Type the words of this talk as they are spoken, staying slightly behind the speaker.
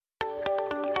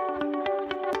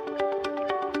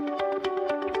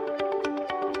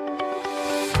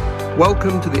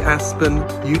Welcome to the Aspen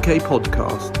UK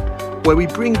podcast, where we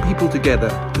bring people together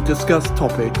to discuss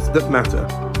topics that matter.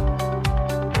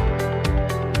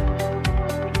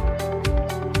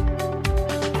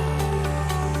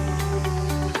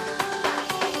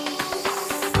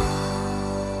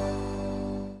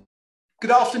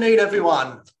 Good afternoon,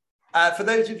 everyone. For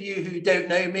those of you who don't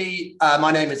know me,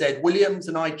 my name is Ed Williams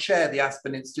and I chair the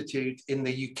Aspen Institute in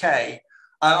the UK.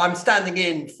 I'm standing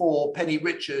in for Penny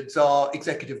Richards, our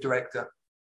Executive Director.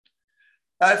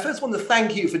 I first want to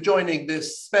thank you for joining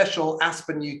this special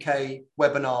Aspen UK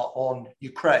webinar on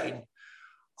Ukraine.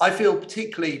 I feel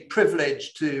particularly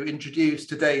privileged to introduce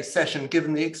today's session,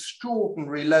 given the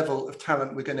extraordinary level of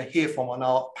talent we're going to hear from on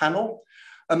our panel,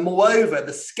 and moreover,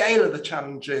 the scale of the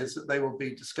challenges that they will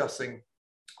be discussing.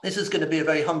 This is going to be a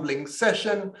very humbling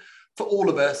session for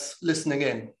all of us listening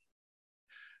in.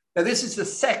 Now, this is the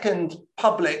second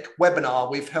public webinar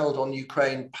we've held on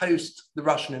Ukraine post the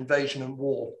Russian invasion and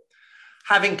war.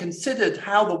 Having considered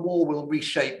how the war will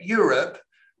reshape Europe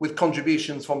with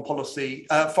contributions from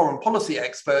foreign policy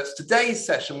experts, today's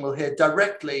session will hear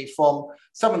directly from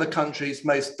some of the country's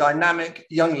most dynamic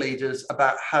young leaders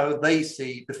about how they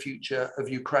see the future of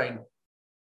Ukraine.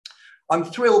 I'm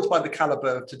thrilled by the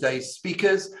caliber of today's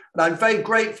speakers, and I'm very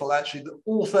grateful actually that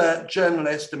author,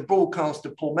 journalist and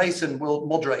broadcaster Paul Mason will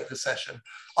moderate the session.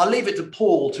 I'll leave it to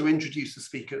Paul to introduce the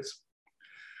speakers.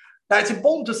 Now, it's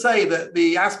important to say that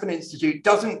the Aspen Institute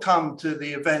doesn't come to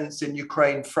the events in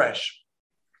Ukraine fresh.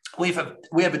 We have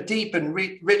a deep and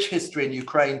rich history in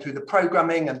Ukraine through the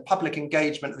programming and public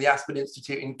engagement of the Aspen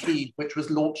Institute in Kyiv, which was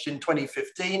launched in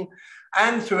 2015,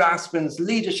 and through Aspen's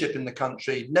leadership in the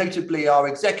country, notably our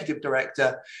executive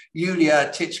director,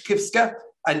 Yulia Tichkivska,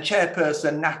 and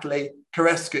chairperson, Natalie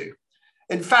Korescu.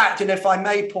 In fact, and if I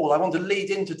may, Paul, I want to lead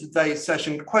into today's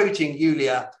session quoting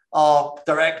Yulia, our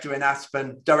director in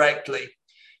Aspen, directly.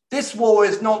 "This war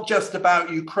is not just about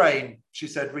Ukraine," she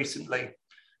said recently.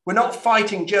 "We're not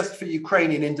fighting just for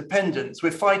Ukrainian independence.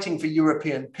 We're fighting for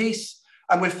European peace,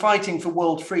 and we're fighting for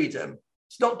world freedom.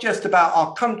 It's not just about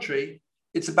our country.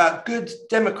 It's about good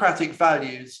democratic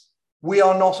values. We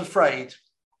are not afraid."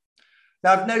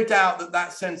 Now, I've no doubt that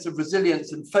that sense of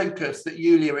resilience and focus that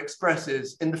Yulia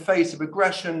expresses in the face of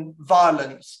aggression,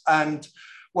 violence, and,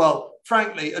 well,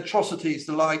 frankly, atrocities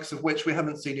the likes of which we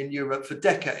haven't seen in Europe for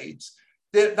decades,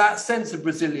 that sense of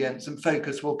resilience and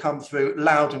focus will come through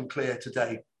loud and clear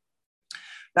today.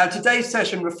 Now, today's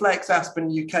session reflects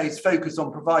Aspen UK's focus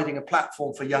on providing a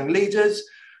platform for young leaders.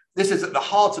 This is at the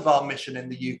heart of our mission in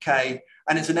the UK,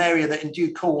 and it's an area that in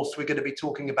due course we're going to be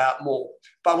talking about more.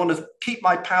 But I want to keep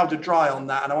my powder dry on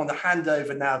that, and I want to hand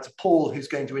over now to Paul, who's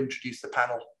going to introduce the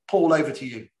panel. Paul, over to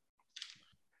you.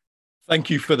 Thank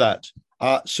you for that.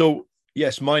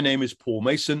 Yes, my name is Paul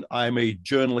Mason. I am a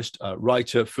journalist,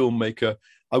 writer, filmmaker.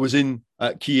 I was in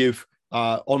Kyiv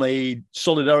on a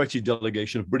solidarity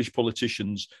delegation of British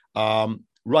politicians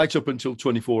right up until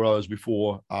 24 hours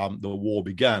before the war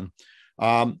began.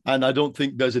 And I don't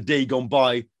think there's a day gone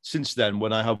by since then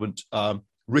when I haven't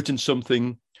written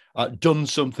something, done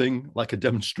something like a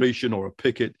demonstration or a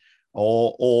picket,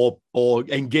 or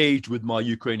engaged with my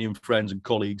Ukrainian friends and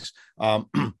colleagues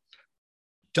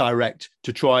direct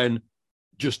to try and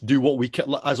just do what we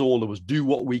can, as all of us, do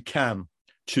what we can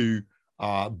to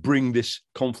bring this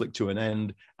conflict to an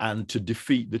end and to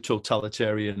defeat the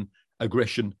totalitarian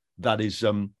aggression that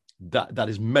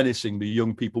is menacing the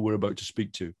young people we're about to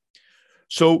speak to.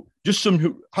 So just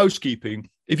some housekeeping.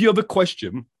 If you have a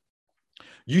question,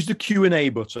 use the Q&A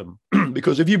button,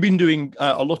 because if you've been doing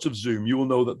a lot of Zoom, you will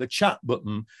know that the chat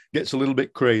button gets a little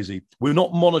bit crazy. We're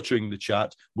not monitoring the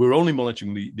chat. We're only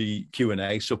monitoring the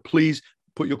Q&A. So please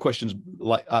put your questions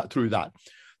through that.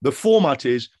 The format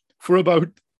is, for about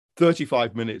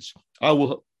 35 minutes, I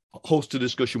will host a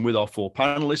discussion with our four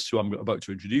panelists who I'm about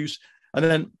to introduce. And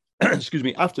then, excuse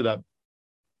me, after that,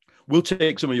 we'll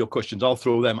take some of your questions. I'll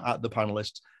throw them at the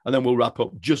panelists, and then we'll wrap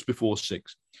up just before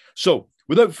 6. So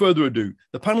without further ado,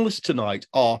 the panelists tonight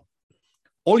are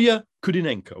Olya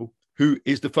Kudynenko, who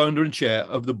is the founder and chair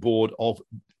of the board of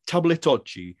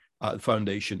Tabletochi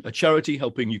Foundation, a charity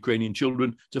helping Ukrainian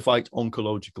children to fight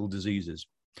oncological diseases.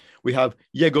 We have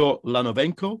Yegor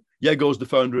Lanovenko. Yegor is the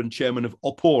founder and chairman of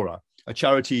Opora, a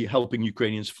charity helping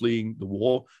Ukrainians fleeing the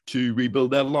war to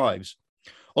rebuild their lives.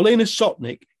 Olena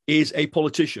Sotnik is a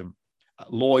politician,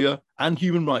 lawyer, and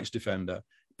human rights defender,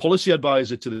 policy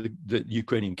advisor to the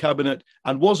Ukrainian cabinet,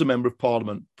 and was a member of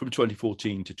parliament from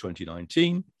 2014 to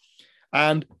 2019.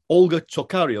 And Olga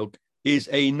Tokaryuk is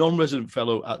a non-resident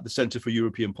fellow at the Center for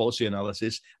European Policy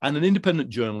Analysis and an independent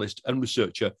journalist and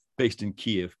researcher based in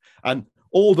Kyiv. And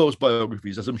all those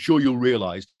biographies, as I'm sure you'll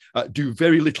realize, do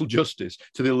very little justice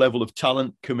to the level of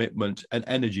talent, commitment, and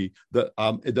energy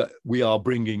that we are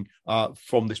bringing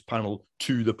from this panel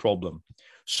to the problem.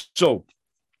 So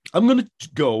I'm going to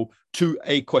go to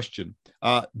a question.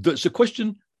 That's a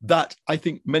question that I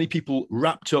think many people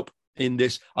wrapped up in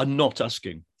this are not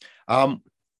asking. In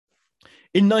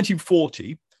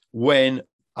 1940, when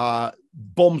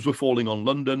bombs were falling on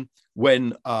London,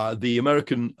 when the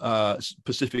American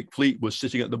Pacific Fleet was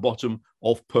sitting at the bottom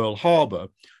of Pearl Harbor,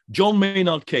 John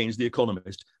Maynard Keynes, the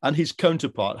economist, and his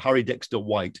counterpart, Harry Dexter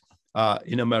White,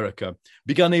 in America,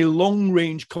 began a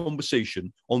long-range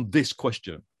conversation on this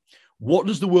question. What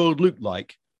does the world look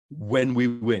like when we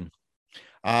win?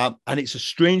 And it's a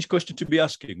strange question to be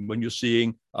asking when you're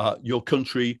seeing your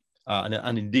country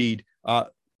and indeed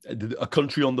a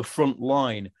country on the front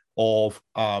line of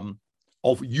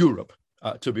Europe,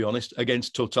 to be honest,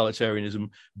 against totalitarianism,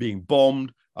 being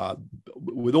bombed,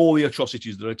 with all the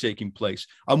atrocities that are taking place.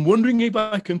 I'm wondering if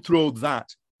I can throw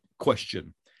that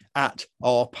question at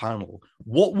our panel.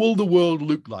 What will the world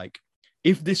look like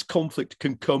if this conflict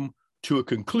can come to a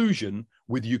conclusion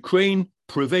with Ukraine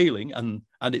prevailing and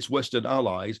its Western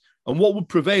allies? And what would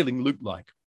prevailing look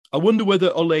like? I wonder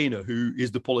whether Olena, who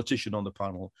is the politician on the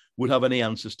panel, would have any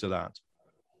answers to that.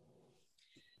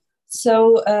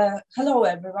 So, hello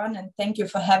everyone, and thank you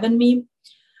for having me.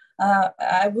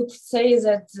 I would say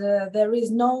that there is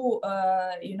no,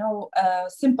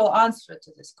 simple answer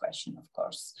to this question, of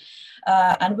course.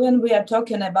 And when we are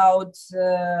talking about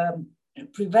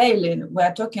prevailing, we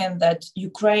are talking that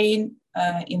Ukraine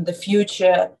in the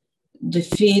future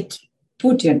defeat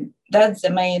Putin. That's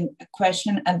the main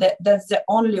question, and that's the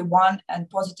only one and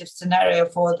positive scenario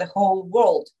for the whole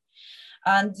world.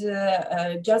 And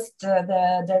the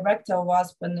director of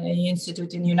Aspen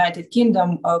Institute in United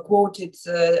Kingdom quoted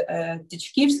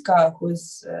Tichkivska, who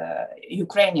is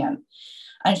Ukrainian.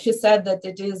 And she said that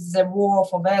it is a war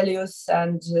for values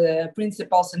and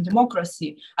principles and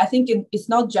democracy. I think it's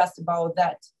not just about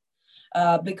that,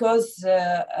 because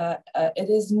it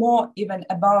is more even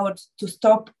about to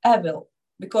stop evil,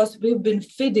 because we've been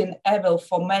feeding evil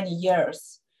for many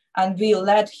years. And we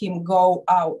let him go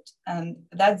out. And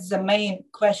that's the main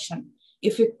question.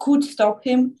 If we could stop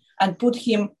him and put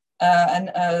him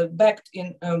back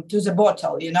in to the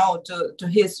bottle, to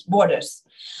his borders.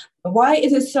 Why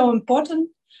it is so important?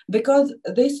 Because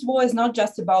this war is not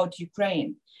just about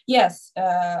Ukraine. Yes,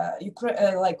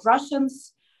 like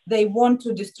Russians, they want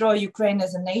to destroy Ukraine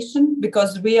as a nation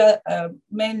because we are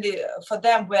mainly, for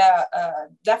them, we are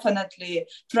definitely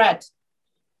threat.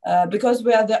 Because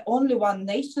we are the only one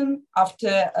nation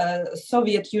after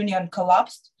Soviet Union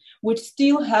collapsed, which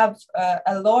still have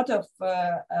a lot of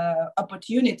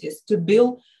opportunities to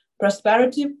build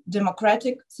prosperity,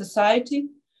 democratic society,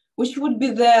 which would be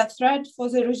the threat for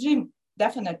the regime,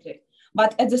 definitely.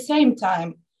 But at the same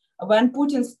time, when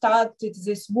Putin started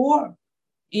this war,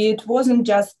 it wasn't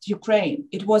just Ukraine.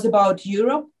 It was about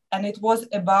Europe, and it was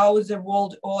about the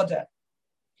world order.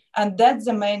 And that's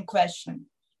the main question.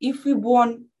 If we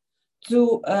want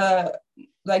to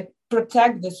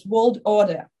protect this world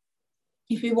order,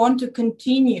 if we want to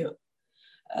continue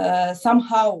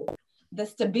somehow the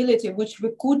stability which we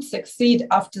could succeed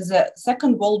after the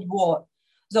Second World War,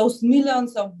 those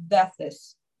millions of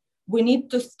deaths, we need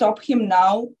to stop him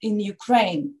now in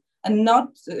Ukraine and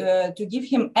not to give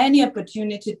him any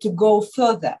opportunity to go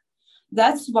further.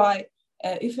 That's why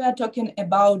if we are talking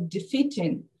about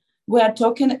defeating, we are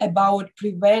talking about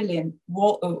prevailing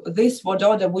this world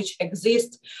order which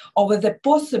exists over the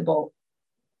possible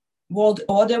world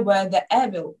order where the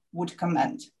evil would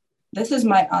command. This is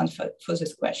my answer for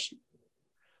this question.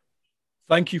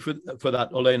 Thank you for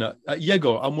that, Olena.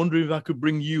 Yegor, I'm wondering if I could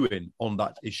bring you in on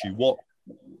that issue. What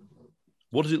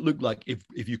does it look like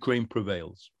if Ukraine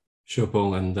prevails? Sure,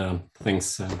 Paul, and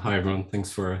thanks. Hi, everyone.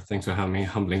 Thanks for having me.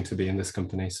 Humbling to be in this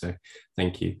company, so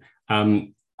thank you.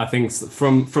 I think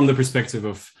from the perspective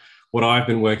of what I've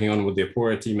been working on with the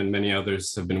Apora team and many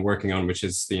others have been working on, which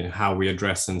is how we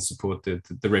address and support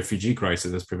the refugee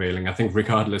crisis that's prevailing. I think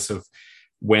regardless of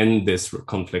when this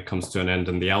conflict comes to an end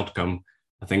and the outcome,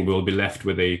 I think we'll be left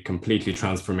with a completely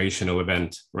transformational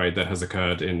event, right, that has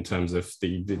occurred in terms of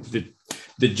the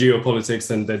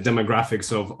geopolitics and the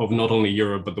demographics of not only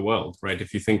Europe, but the world, right?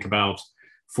 If you think about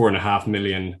 4.5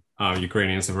 million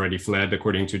Ukrainians have already fled,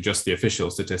 according to just the official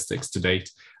statistics to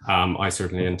date. I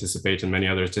certainly anticipate, and many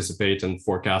others anticipate and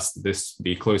forecast this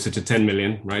be closer to 10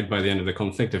 million, right, by the end of the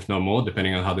conflict, if not more,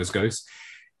 depending on how this goes.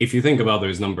 If you think about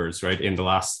those numbers, right, in the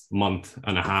last month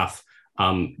and a half,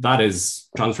 That is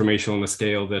transformational on a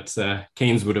scale that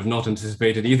Keynes would have not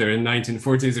anticipated either in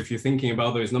 1940s, if you're thinking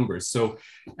about those numbers. So,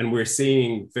 and we're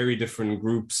seeing very different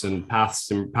groups and paths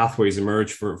and pathways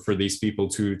emerge for these people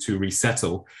to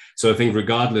resettle. So I think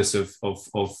regardless of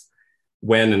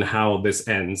when and how this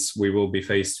ends, we will be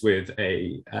faced with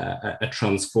a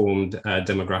transformed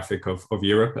demographic of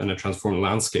Europe and a transformed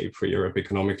landscape for Europe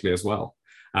economically as well.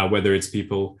 Whether it's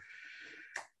people,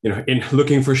 in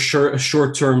looking for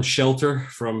short-term shelter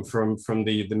from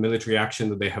the military action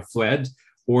that they have fled,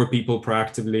 or people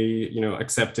proactively,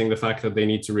 accepting the fact that they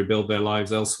need to rebuild their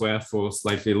lives elsewhere for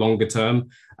slightly longer term.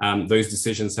 Those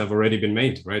decisions have already been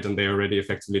made, right? And they're already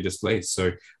effectively displaced.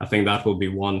 So I think that will be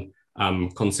one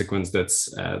consequence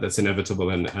that's inevitable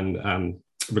and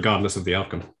regardless of the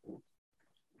outcome.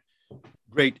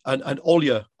 Great. And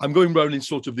Olya, I'm going round in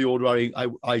sort of the order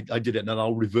I did it, and then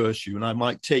I'll reverse you. And I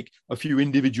might take a few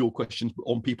individual questions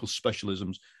on people's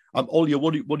specialisms. Olya,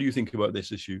 what do you think about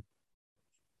this issue?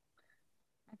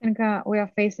 I think we are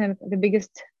facing the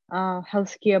biggest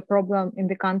healthcare problem in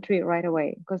the country right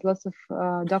away, because lots of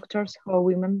doctors who are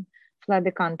women fled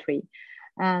the country,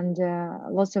 and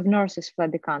lots of nurses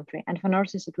fled the country. And for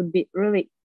nurses, it would be really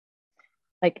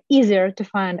easier to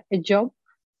find a job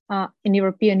in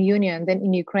European Union than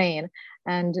in Ukraine,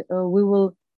 and we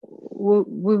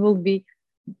will be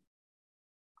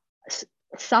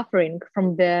suffering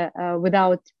from the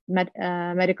without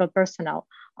medical personnel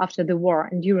after the war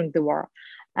and during the war.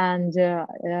 And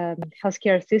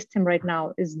healthcare system right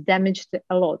now is damaged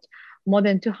a lot. More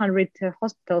than 200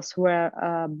 hospitals were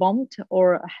bombed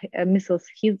or missiles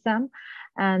hit them.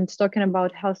 And talking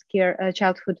about healthcare,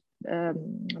 childhood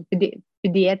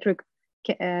pediatric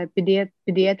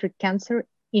cancer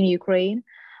in Ukraine,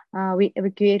 we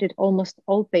evacuated almost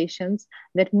all patients.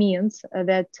 That means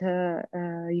that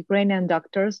Ukrainian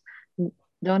doctors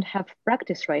don't have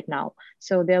practice right now.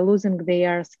 So they're losing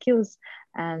their skills,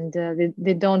 and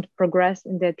they don't progress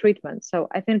in their treatment. So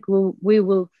I think we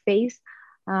will face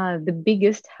the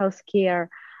biggest healthcare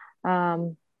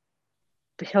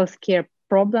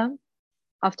problem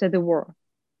after the war.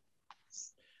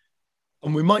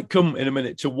 And we might come in a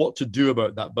minute to what to do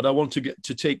about that, but I want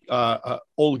to take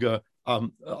Olga,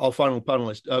 our final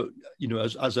panelist.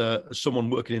 As someone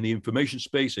working in the information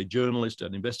space, a journalist,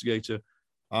 an investigator,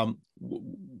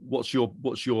 what's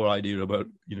your idea about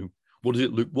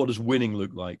what does winning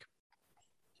look like?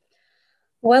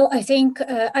 Well, I think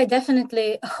I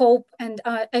definitely hope, and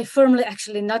I firmly,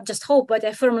 actually not just hope, but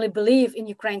I firmly believe in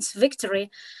Ukraine's victory.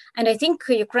 And I think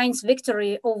Ukraine's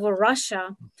victory over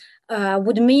Russia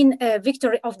would mean a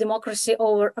victory of democracy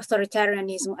over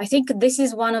authoritarianism. I think this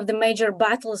is one of the major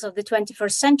battles of the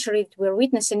 21st century that we're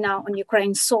witnessing now on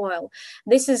Ukraine soil.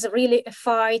 This is really a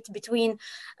fight between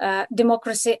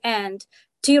democracy and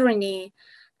tyranny.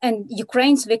 And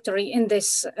Ukraine's victory in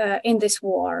this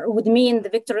war would mean the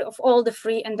victory of all the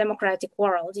free and democratic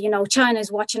world. China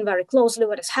is watching very closely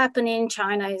what is happening.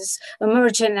 China is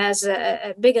emerging as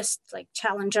a biggest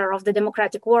challenger of the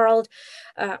democratic world.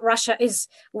 Russia is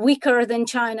weaker than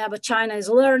China, but China is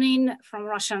learning from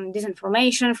Russian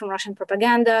disinformation, from Russian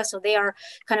propaganda. So they are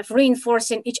kind of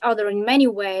reinforcing each other in many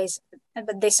ways.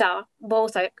 But these are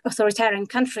both authoritarian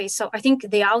countries. So I think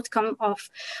the outcome of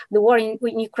the war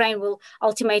in Ukraine will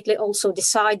ultimately also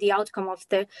decide the outcome of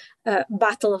the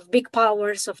battle of big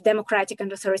powers, of democratic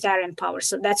and authoritarian powers.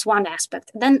 So that's one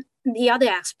aspect. Then the other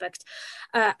aspect,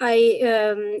 I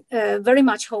very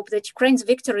much hope that Ukraine's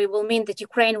victory will mean that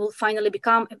Ukraine will finally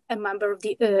become a member of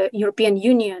the European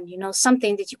Union,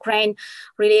 something that Ukraine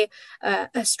really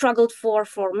struggled for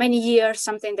many years,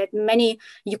 something that many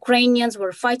Ukrainians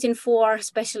were fighting for,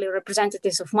 especially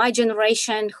representatives of my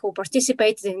generation who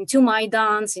participated in two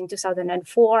Maidans in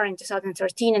 2004, in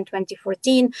 2013 and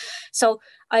 2014. So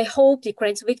I hope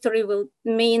Ukraine's victory will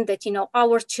mean that,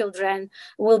 our children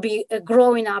will be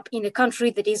growing up in a country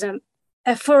that is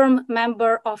a firm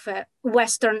member of a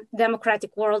Western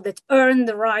democratic world that earned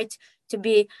the right to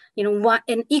be,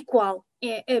 an equal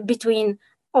between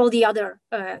all the other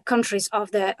countries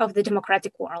of the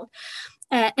democratic world.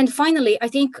 And finally, I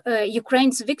think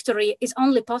Ukraine's victory is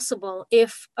only possible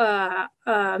if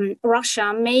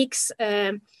Russia makes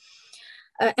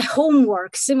a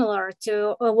homework similar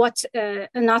to what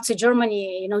Nazi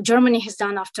Germany, Germany has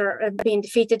done after being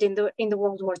defeated in the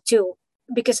World War II.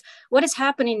 Because what is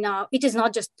happening now, it is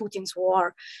not just Putin's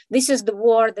war. This is the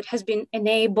war that has been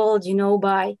enabled,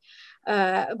 by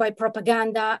by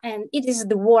propaganda, and it is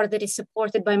the war that is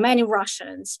supported by many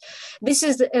Russians. This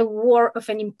is a war of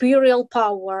an imperial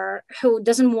power who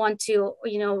doesn't want to,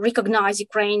 recognize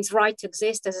Ukraine's right to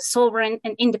exist as a sovereign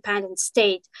and independent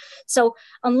state. So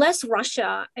unless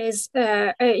Russia is,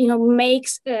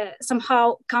 makes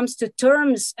somehow comes to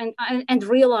terms and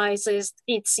realizes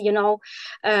its,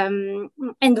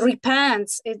 and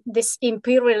repents this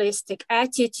imperialistic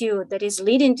attitude that is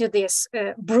leading to this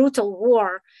brutal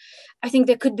war, I think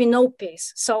there could be no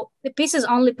peace. So the peace is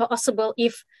only possible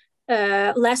if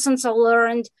lessons are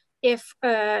learned, if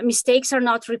mistakes are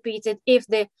not repeated, if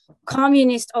the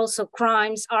communist also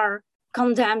crimes are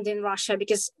condemned in Russia,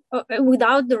 because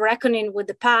without the reckoning with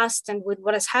the past and with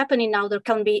what is happening now, there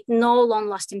can be no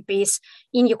long-lasting peace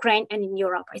in Ukraine and in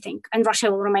Europe, I think, and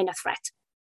Russia will remain a threat.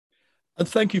 And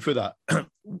thank you for that.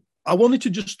 I wanted to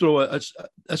just throw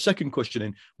a second question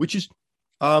in, which is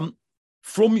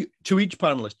to each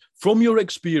panelist, from your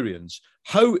experience,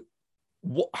 how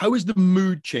is the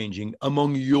mood changing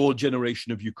among your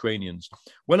generation of Ukrainians?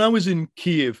 When I was in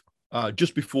Kiev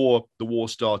just before the war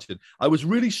started, I was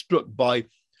really struck by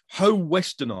how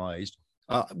westernized,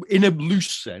 in a loose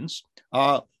sense,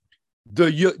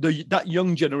 that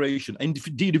young generation, and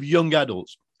indeed of young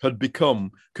adults, had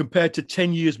become compared to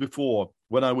 10 years before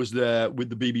when I was there with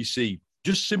the BBC.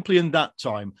 Just simply in that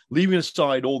time, leaving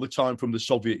aside all the time from the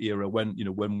Soviet era when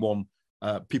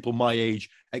people my age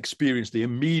experienced the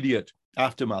immediate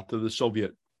aftermath of the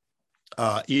Soviet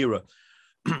era.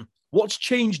 What's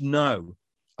changed now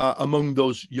among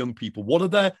those young people?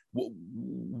 What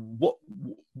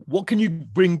can you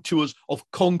bring to us of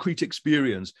concrete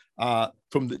experience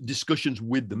from the discussions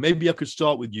with them? Maybe I could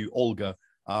start with you, Olga,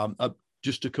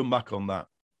 just to come back on that.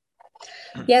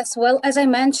 Yes, well, as I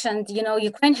mentioned,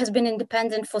 Ukraine has been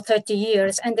independent for 30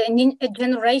 years, and a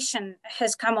generation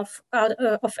has come of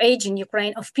age in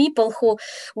Ukraine of people who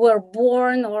were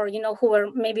born, or who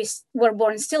were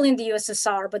born still in the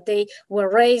USSR, but they were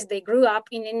raised, they grew up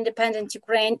in independent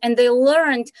Ukraine, and they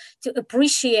learned to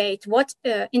appreciate what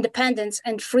independence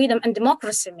and freedom and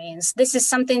democracy means. This is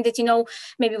something that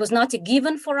maybe was not a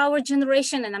given for our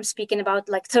generation, and I'm speaking about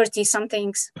like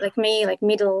 30-somethings like me, like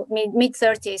mid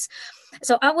 30s.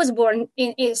 So I was born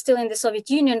still in the Soviet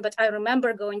Union, but I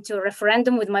remember going to a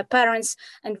referendum with my parents,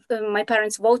 and my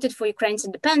parents voted for Ukraine's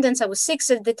independence. I was 6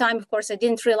 at the time. Of course, I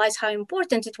didn't realize how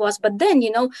important it was. But then,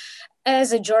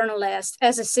 as a journalist,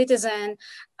 as a citizen,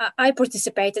 I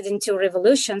participated in 2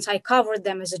 revolutions. I covered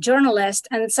them as a journalist.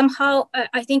 And somehow,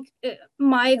 I think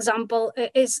my example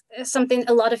is something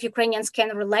a lot of Ukrainians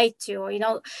can relate to,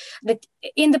 that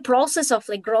in the process of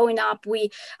growing up, we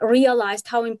realized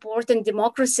how important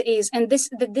democracy is. And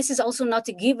this is also not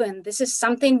a given. This is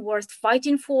something worth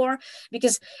fighting for,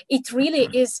 because it really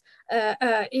is,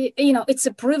 it's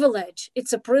a privilege.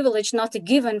 It's a privilege, not a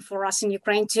given for us in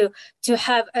Ukraine to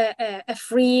have a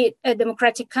free,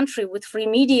 democratic country with free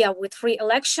media, with free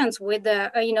elections, with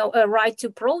a right to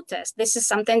protest. This is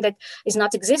something that is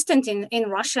not existent in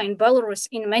Russia, in Belarus,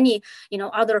 in many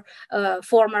other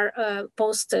former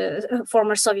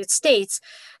Soviet states.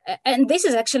 And this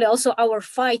is actually also our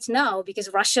fight now, because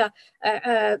Russia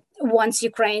wants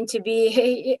Ukraine to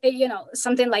be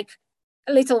something like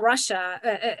Little Russia,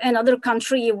 another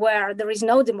country where there is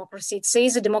no democracy. It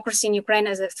sees a democracy in Ukraine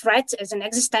as a threat, as an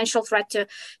existential threat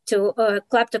to a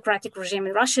kleptocratic regime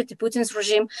in Russia, to Putin's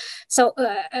regime. So,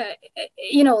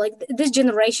 this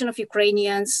generation of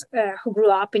Ukrainians who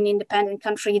grew up in an independent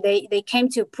country, they came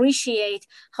to appreciate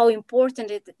how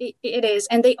important it is.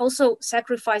 And they also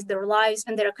sacrificed their lives,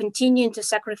 and they're continuing to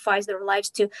sacrifice their lives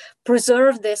to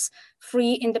preserve this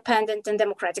free, independent, and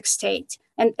democratic state.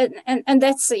 And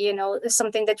that's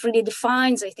something that really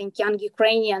defines, I think, young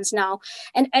Ukrainians now,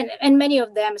 and many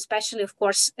of them, especially, of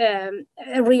course,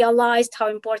 realized how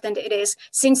important it is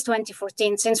since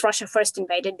 2014, since Russia first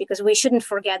invaded, because we shouldn't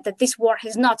forget that this war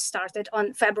has not started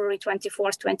on February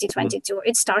 24th, 2022.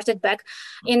 It started back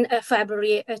in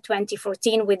February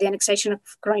 2014 with the annexation of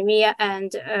Crimea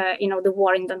and the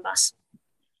war in Donbass.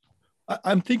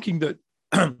 I'm thinking that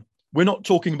we're not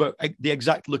talking about the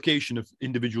exact location of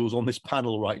individuals on this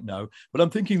panel right now, but I'm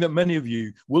thinking that many of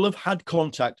you will have had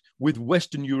contact with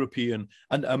Western European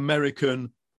and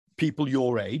American people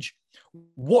your age.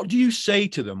 What do you say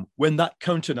to them when that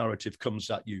counter narrative comes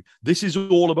at you? This is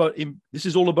all about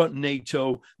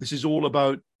NATO. This is all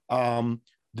about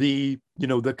the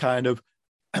kind of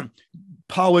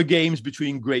power games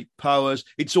between great powers.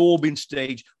 It's all been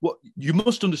staged. What you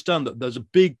must understand that there's a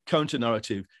big counter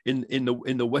narrative in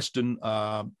the Western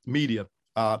media,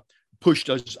 pushed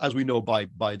as we know by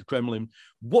the Kremlin.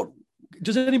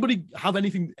 does anybody have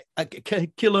anything, a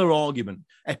killer argument,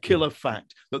 a killer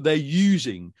fact that they're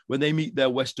using when they meet their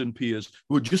Western peers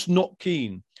who are just not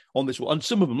keen on this? And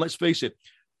some of them, let's face it,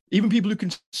 even people who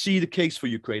can see the case for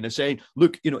Ukraine are saying,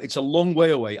 look, it's a long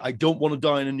way away. I don't want to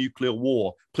die in a nuclear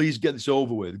war. Please get this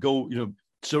over with. Go,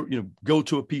 go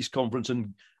to a peace conference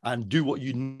and do what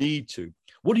you need to.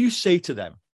 What do you say to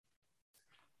them?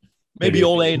 Maybe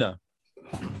Olena.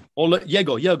 Or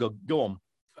Yego, go on.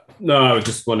 No, I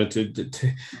just wanted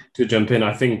to jump in.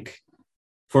 I think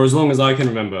for as long as I can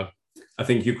remember, I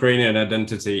think Ukrainian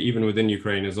identity, even within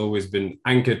Ukraine, has always been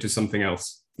anchored to something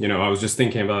else. I was just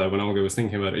thinking about it when Olga was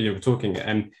thinking about it. You were talking,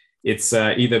 and it's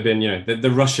either been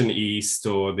the Russian East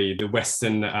or the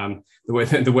Western the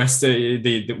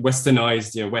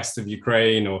westernized west of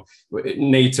Ukraine, or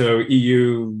NATO,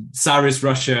 EU, Tsarist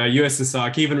Russia,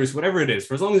 USSR, Kievan Rus, whatever it is.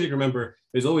 For as long as you can remember,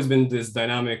 there's always been this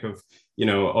dynamic of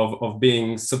of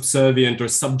being subservient or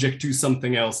subject to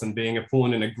something else and being a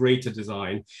pawn in a greater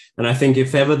design. And I think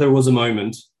if ever there was a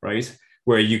moment, right,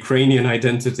 where Ukrainian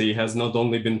identity has not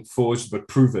only been forged but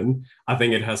proven, I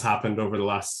think it has happened over the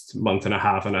last month and a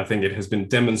half. And I think it has been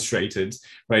demonstrated,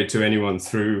 right, to anyone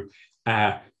through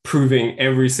proving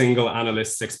every single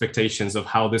analyst's expectations of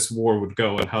how this war would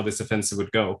go and how this offensive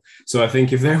would go. So I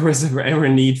think if there was ever a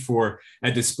need for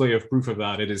a display of proof of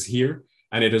that, it is here.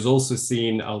 And it is also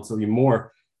seen, I'll tell you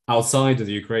more, outside of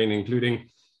the Ukraine, including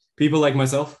people like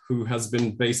myself, who has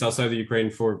been based outside the Ukraine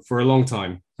for a long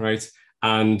time, right?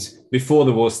 And before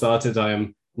the war started, I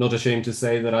am not ashamed to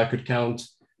say that I could count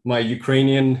my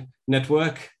Ukrainian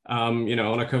network, on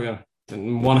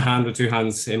one hand or two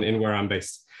hands in where I'm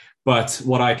based. But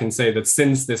what I can say that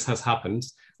since this has happened,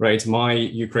 right, my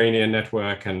Ukrainian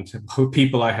network and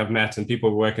people I have met and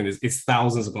people working is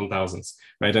thousands upon thousands,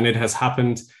 right? And it has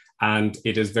happened. And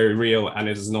it is very real, and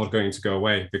it is not going to go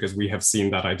away, because we have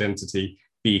seen that identity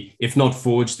be, if not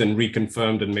forged, then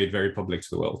reconfirmed and made very public to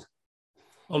the world.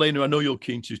 Olena, I know you're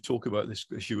keen to talk about this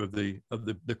issue of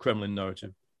the Kremlin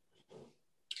narrative.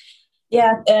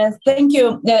 Yeah, thank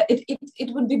you. It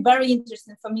would be very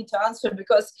interesting for me to answer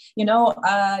because,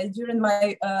 during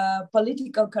my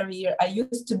political career, I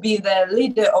used to be the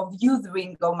leader of youth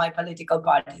wing of my political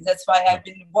party. That's why I've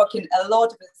been working a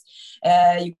lot with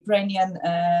Ukrainian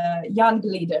young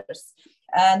leaders.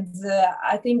 And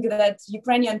I think that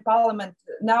Ukrainian parliament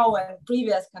now and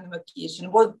previous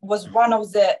convocation was one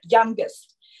of the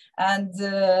youngest. And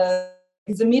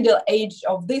the middle age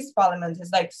of this parliament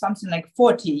is like something like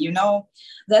 40,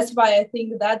 That's why I think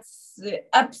that's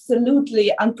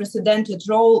absolutely unprecedented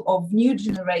role of new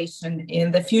generation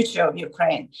in the future of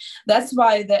Ukraine. That's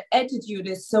why the attitude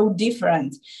is so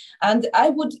different. And I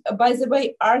would, by the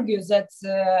way, argue that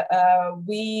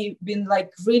we've been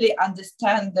really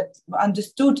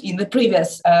understood in the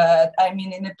previous,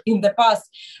 in the past,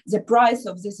 the price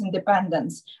of this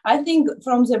independence. I think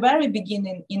from the very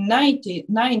beginning in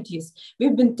 90s,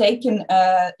 we've been taking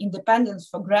independence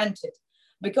for granted,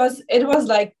 because it was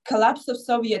like collapse of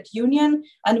Soviet Union,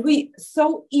 and we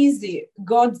so easy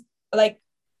got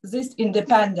this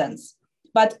independence.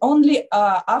 But only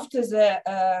after the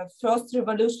first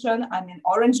revolution,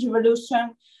 Orange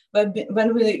Revolution,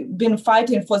 when we've been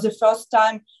fighting for the first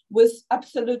time with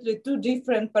absolutely two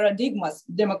different paradigms,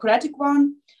 democratic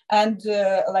one and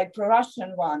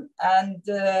pro-Russian one. And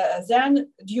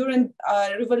then during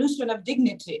Revolution of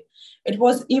Dignity, it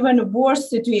was even a worse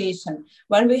situation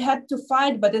when we had to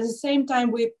fight, but at the same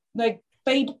time we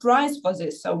paid price for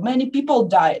this. So many people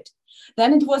died.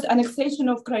 Then it was annexation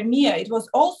of Crimea. It was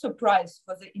also price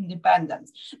for the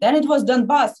independence. Then it was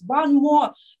Donbass, one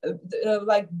more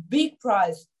big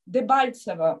price,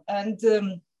 Debaltseve,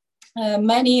 and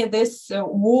many of this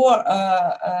war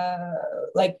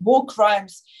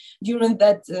crimes during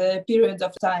that period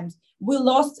of time. We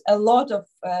lost a lot of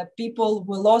people.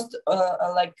 We lost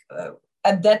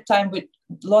at that time we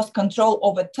lost control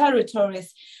over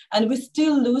territories, and we're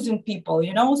still losing people.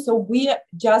 So we are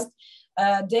just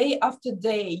day after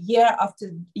day, year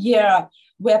after year,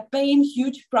 we're paying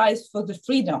huge price for the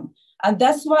freedom. And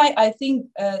that's why I think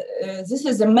this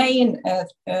is the main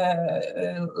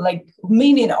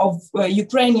meaning of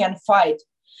Ukrainian fight.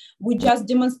 We're just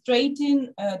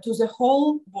demonstrating to the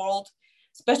whole world,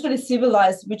 especially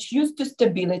civilized, which used to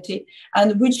stability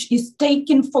and which is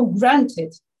taken for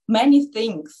granted many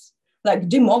things like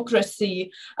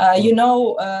democracy,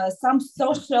 some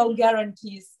social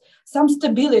guarantees, some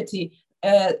stability.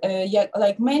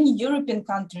 Like many European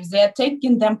countries, they are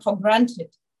taking them for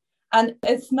granted. And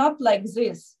it's not like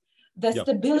this. the Yeah.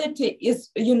 stability is,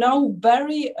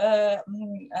 very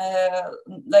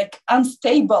like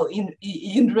unstable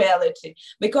in reality,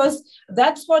 because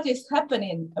that's what is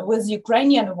happening with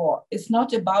Ukrainian war. It's not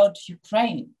about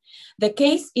Ukraine. The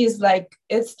case is like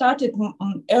it started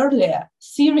earlier: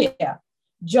 Syria,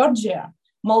 Georgia,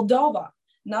 Moldova,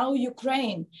 now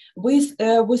Ukraine. We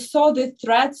saw the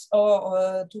threats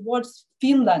towards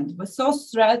Finland. We saw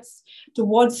threats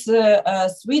towards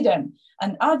Sweden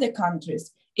and other countries.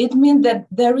 It means that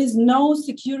there is no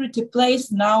security place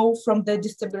now from the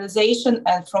destabilization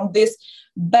and from this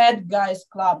bad guys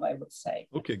club, I would say.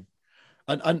 Okay.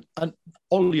 And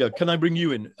Olya, can I bring you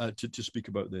in to speak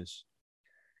about this?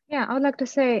 Yeah, I would like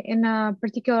to say in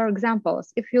particular examples,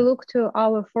 if you look to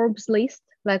our Forbes list,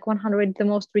 like 100 the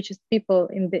most richest people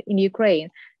in Ukraine,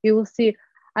 you will see,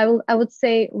 I would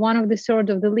say one of the third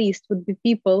of the list would be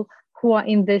people who are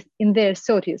in their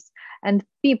 30s, and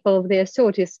people of their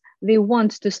 30s, they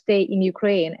want to stay in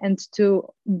Ukraine and to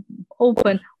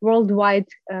open worldwide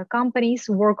companies,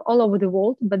 work all over the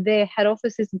world, but their head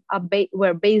offices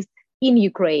were based in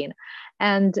Ukraine.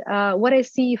 And what I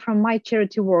see from my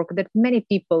charity work, that many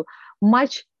people,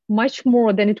 much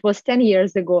more than it was 10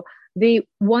 years ago, they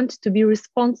want to be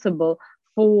responsible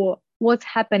for what's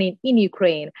happening in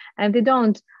Ukraine, and they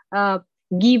don't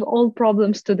give all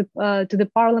problems to the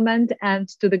parliament and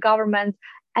to the government,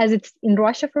 as it's in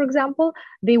Russia, for example.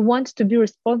 They want to be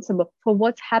responsible for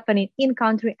what's happening in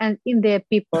country and in their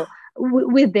people,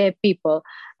 with their people.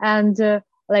 And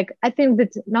like, I think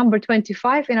that number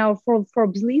 25 in our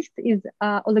Forbes list is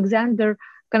Alexander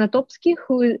Konotopsky,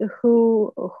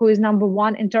 who is number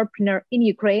one entrepreneur in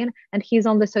Ukraine, and he's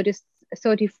on the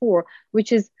 34,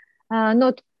 which is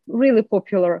not really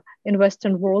popular in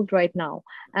Western world right now.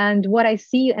 And what I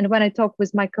see, and when I talk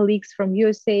with my colleagues from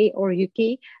USA or UK,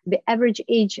 the average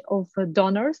age of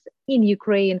donors in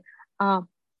Ukraine are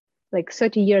like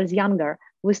 30 years younger.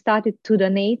 We started to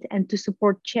donate and to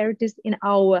support charities in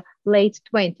our late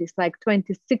 20s, like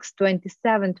 26,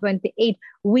 27, 28.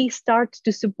 We start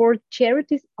to support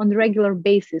charities on a regular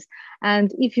basis.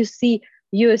 And if you see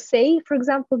USA, for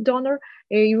example, donor,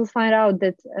 you will find out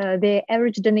that their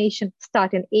average donation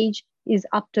starting age is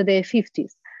up to their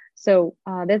 50s. So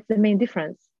that's the main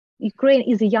difference. Ukraine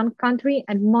is a young country,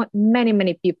 and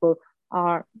many people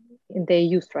are in their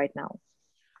youth right now.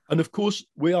 And of course,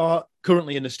 we are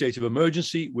currently in a state of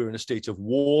emergency. We're in a state of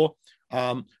war.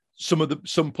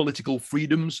 Some political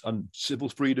freedoms and civil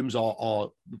freedoms are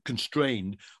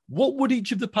constrained. What would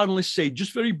each of the panelists say,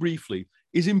 just very briefly,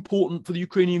 is important for the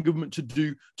Ukrainian government to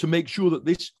do to make sure that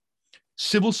this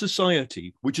civil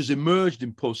society, which has emerged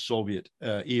in post-Soviet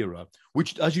era,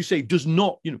 which, as you say, does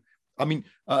not,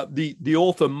 the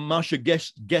author Masha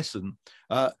Gessen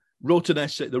wrote an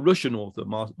essay, the Russian author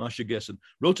Masha Gessen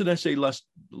wrote an essay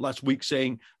last week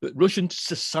saying that Russian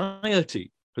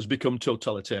society has become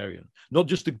totalitarian, not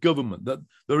just the government, that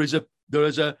there is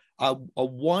a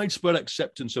widespread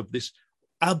acceptance of this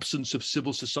absence of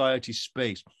civil society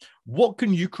space. What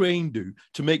can Ukraine do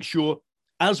to make sure,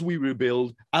 as we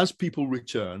rebuild, as people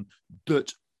return,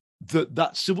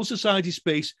 that civil society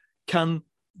space can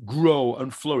grow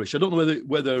and flourish? I don't know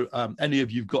whether any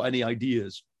of you've got any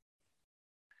ideas.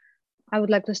 I would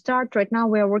like to start. Right now,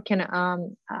 we are working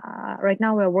on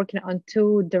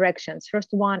two directions. First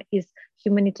one is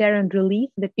humanitarian relief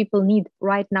that people need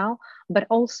right now, but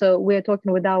also we are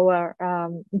talking with our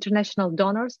international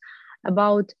donors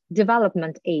about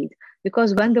development aid,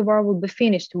 because when the war will be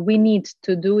finished, we need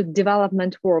to do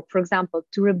development work, for example,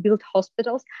 to rebuild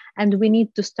hospitals, and we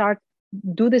need to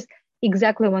do this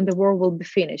exactly when the war will be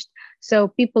finished. So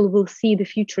people will see the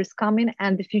future is coming,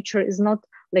 and the future is not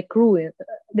like ruined.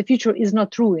 The future is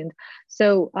not ruined.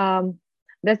 So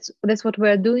that's what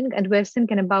we're doing, and we're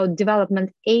thinking about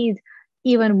development aid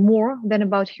even more than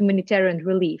about humanitarian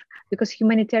relief, because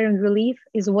humanitarian relief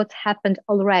is what happened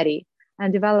already,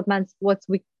 and development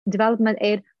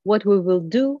aid, what we will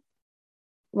do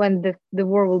when the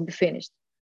war will be finished.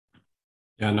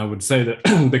 Yeah, and I would say that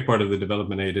a big part of the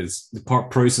development aid is the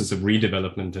process of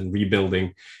redevelopment and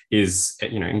rebuilding is,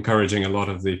 encouraging a lot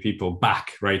of the people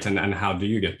back, right? And how do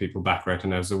you get people back, right?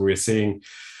 And as we're seeing,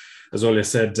 as Olya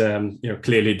said,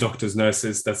 clearly doctors,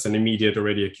 nurses, that's an immediate,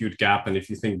 already acute gap. And if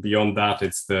you think beyond that,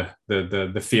 it's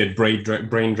the feared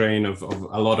brain drain of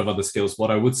a lot of other skills. What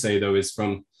I would say, though, is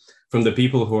from the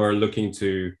people who are looking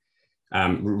to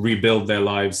rebuild their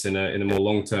lives in a more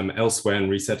long-term elsewhere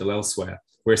and resettle elsewhere,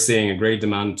 we're seeing a great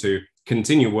demand to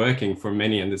continue working for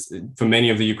many of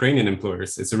the Ukrainian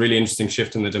employers. It's a really interesting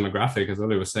shift in the demographic. As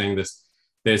Olya was saying,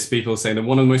 there's people saying that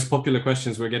one of the most popular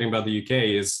questions we're getting about the UK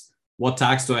is, what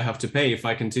tax do I have to pay if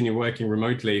I continue working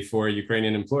remotely for a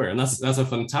Ukrainian employer? And that's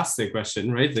a fantastic question,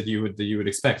 right? That you would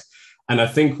expect. And I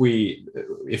think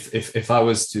if I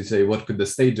was to say, what could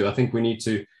the state do? I think we need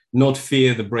to not fear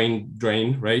the brain drain,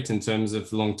 right, in terms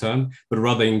of long term, but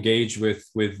rather engage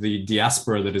with the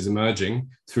diaspora that is emerging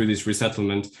through this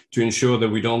resettlement to ensure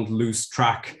that we don't lose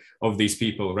track of these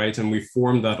people, right? And we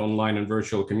form that online and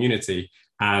virtual community,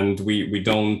 and we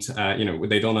don't,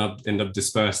 they don't end up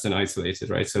dispersed and isolated,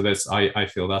 right? So I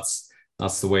feel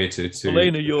that's the way to.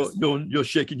 Elena, you're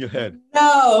shaking your head.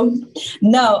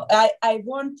 No, I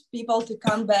want people to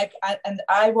come back, and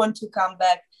I want to come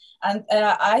back. And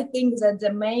I think that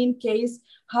the main case,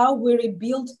 how we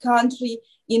rebuild country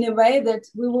in a way that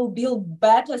we will build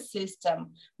better system,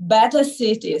 better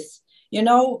cities,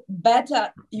 better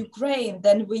Ukraine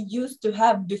than we used to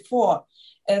have before.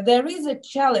 There is a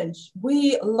challenge. We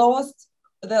lost,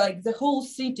 the whole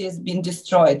city has been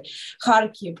destroyed.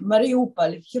 Kharkiv,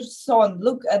 Mariupol, Kherson,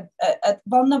 look at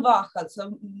Volnovakha, so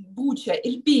Bucha,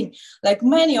 Irpin, like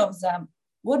many of them.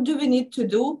 What do we need to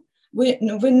do? We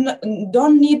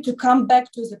don't need to come back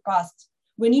to the past.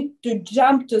 We need to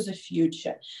jump to the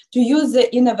future, to use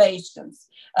the innovations,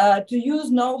 to use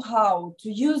know-how, to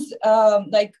use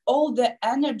all the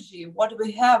energy, what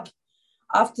we have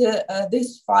after this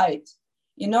fight,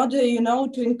 in order,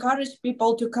 to encourage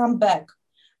people to come back.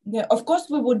 Yeah, of course,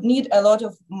 we would need a lot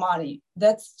of money.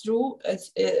 That's true.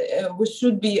 We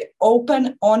should be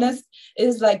open, honest.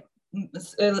 It's like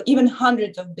even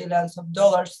hundreds of billions of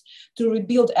dollars to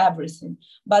rebuild everything.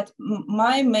 But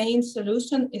my main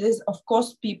solution is, of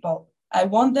course, people. I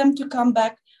want them to come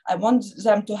back. I want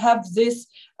them to have this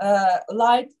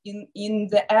light in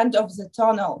the end of the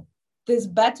tunnel. This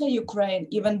better Ukraine,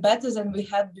 even better than we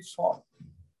had before.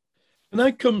 Can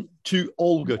I come to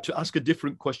Olga to ask a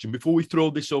different question before we throw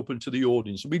this open to the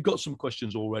audience? We've got some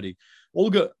questions already.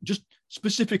 Olga, just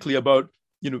specifically about,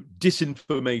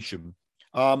 disinformation.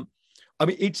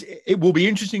 It will be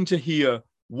interesting to hear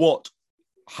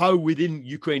how within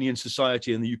Ukrainian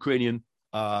society and the Ukrainian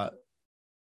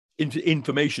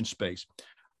information space,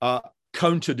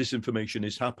 counter disinformation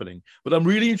is happening. But I'm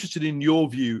really interested in your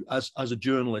view as a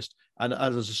journalist and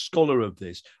as a scholar of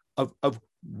this, of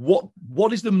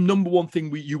what is the number one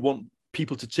thing you want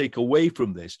people to take away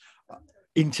from this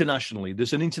internationally?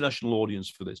 There's an international audience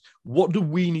for this. What do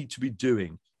we need to be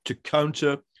doing to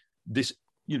counter this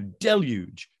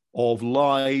deluge of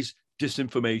lies,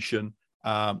 disinformation,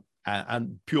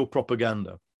 and pure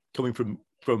propaganda coming from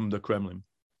the Kremlin?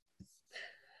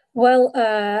 Well,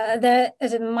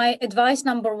 my advice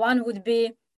number one would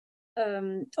be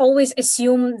always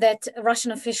assume that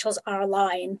Russian officials are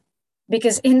lying,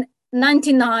 because in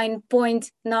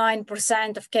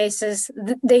 99.9% of cases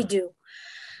they do.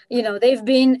 They've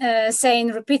been saying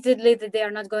repeatedly that they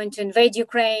are not going to invade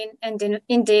Ukraine, and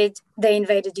indeed they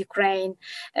invaded Ukraine.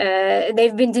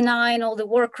 They've been denying all the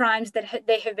war crimes that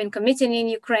they have been committing in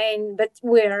Ukraine, but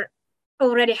we're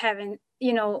already having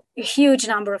a huge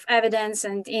number of evidence,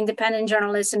 and independent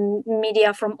journalists and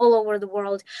media from all over the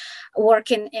world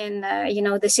working in,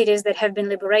 the cities that have been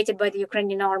liberated by the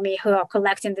Ukrainian army, who are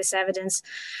collecting this evidence.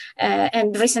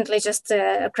 And recently, just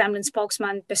Kremlin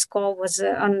spokesman Peskov was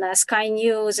on Sky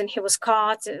News, and he was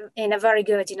caught in a very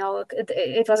good,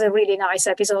 it was a really nice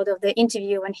episode of the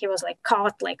interview, and he was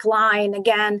caught lying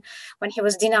again when he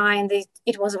was denying that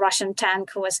it was a Russian tank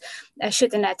who was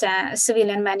shooting at a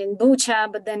civilian man in Bucha,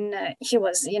 but then he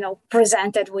was,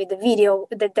 presented with a video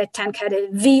that that tank had a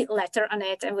V letter on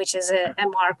it, which is a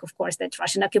mark, of course, that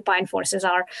Russian occupying forces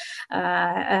are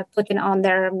putting on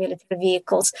their military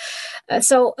vehicles. But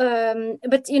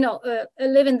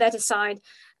leaving that aside,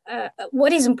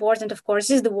 what is important, of course,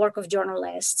 is the work of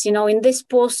journalists. In this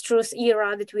post-truth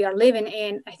era that we are living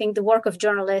in, I think the work of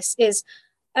journalists is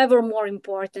ever more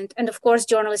important. And of course,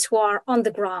 journalists who are on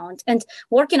the ground and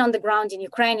working on the ground in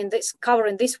Ukraine and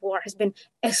covering this war has been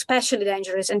especially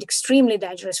dangerous and extremely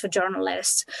dangerous for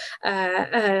journalists.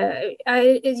 I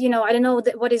don't know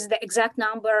what is the exact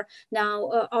number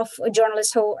now of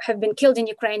journalists who have been killed in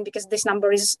Ukraine, because this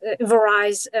number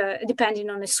varies depending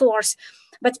on the source.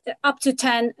 But up to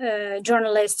 10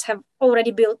 journalists have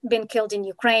already been killed in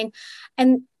Ukraine.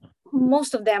 And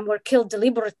most of them were killed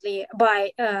deliberately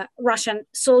by Russian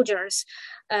soldiers.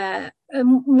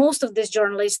 most of these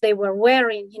journalists, they were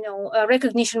wearing,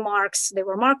 recognition marks. They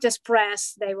were marked as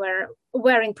press. They were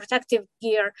wearing protective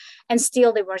gear, and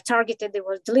still they were targeted. They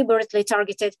were deliberately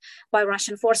targeted by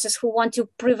Russian forces who want to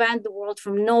prevent the world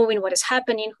from knowing what is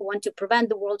happening, who want to prevent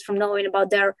the world from knowing about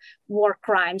their war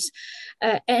crimes.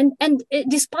 And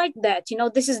despite that,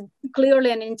 this is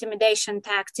clearly an intimidation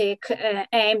tactic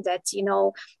aimed at,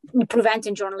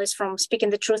 preventing journalists from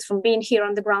speaking the truth, from being here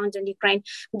on the ground in Ukraine.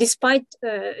 Despite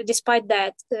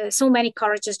that, so many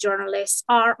courageous journalists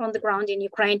are on the ground in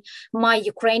Ukraine. My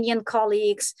Ukrainian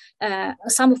colleagues,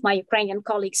 some of my Ukrainian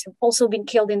colleagues have also been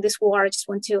killed in this war. I just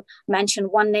want to mention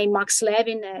one name, Max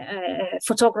Levin, a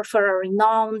photographer,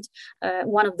 renowned,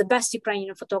 one of the best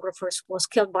Ukrainian photographers, was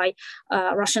killed by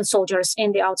Russian soldiers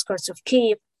in the outskirts of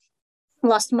Kyiv.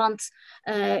 Last month,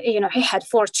 he had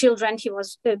 4 children. He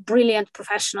was a brilliant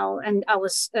professional, and I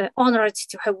was honored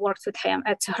to have worked with him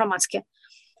at Hromadske.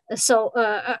 So,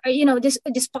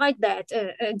 despite that,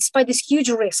 despite these huge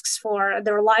risks for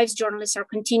their lives, journalists are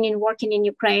continuing working in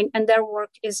Ukraine, and their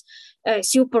work is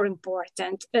super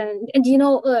important.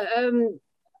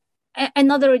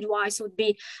 Another advice would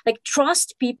be trust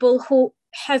people who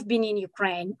have been in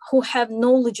Ukraine, who have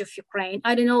knowledge of Ukraine.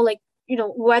 I don't know,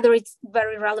 whether it's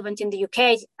very relevant in the UK.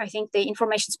 I think the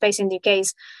information space in the UK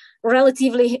is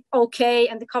relatively okay,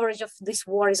 and the coverage of this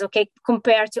war is okay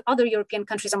compared to other European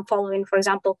countries I'm following. For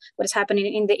example, what is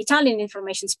happening in the Italian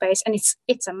information space, and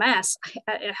it's a mess,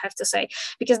 I have to say,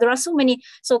 because there are so many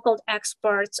so-called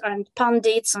experts and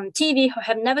pundits on TV who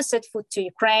have never set foot to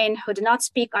Ukraine, who do not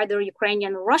speak either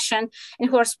Ukrainian or Russian, and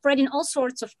who are spreading all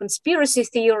sorts of conspiracy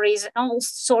theories and all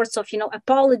sorts of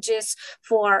apologies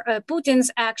for Putin's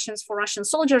actions, for Russian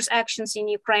soldiers' actions in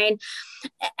Ukraine.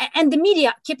 And the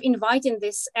media keep inviting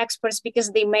these experts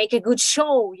because they make a good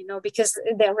show, because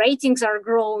their ratings are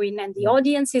growing and the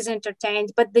audience is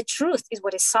entertained. But the truth is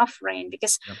what is suffering,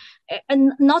 because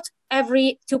and not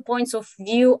every 2 points of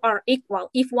view are equal.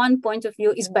 If one point of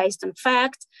view is based on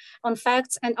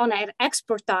facts and on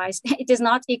expertise, it is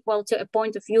not equal to a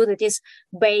point of view that is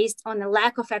based on a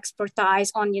lack of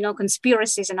expertise, on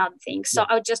conspiracies and other things. So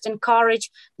I would just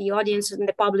encourage the audience and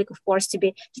the public, of course, to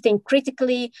think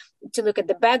critically, to look at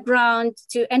the background,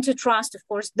 and to trust, of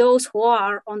course, those who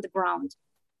are on the ground.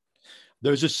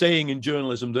 There's a saying in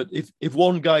journalism that if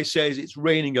one guy says it's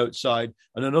raining outside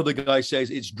and another guy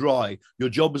says it's dry, your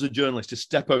job as a journalist is to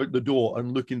step out the door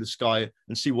and look in the sky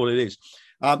and see what it is.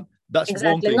 That's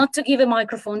exactly one thing. Not to give a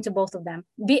microphone to both of them.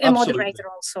 Be a moderator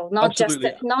also, not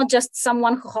just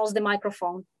someone who holds the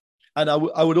microphone. And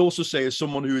I would also say, as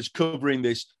someone who is covering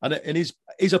this,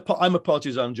 I'm a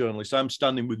partisan journalist. I'm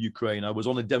standing with Ukraine. I was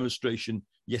on a demonstration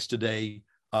yesterday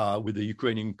with the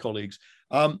Ukrainian colleagues.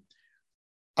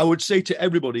 I would say to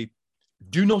everybody,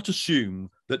 do not assume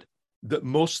that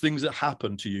most things that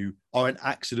happen to you are an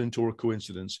accident or a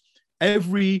coincidence.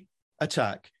 Every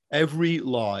attack, every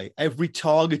lie, every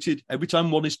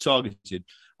time one is targeted,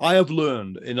 I have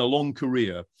learned in a long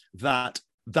career that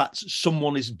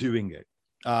someone is doing it.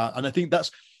 And I think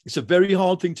it's a very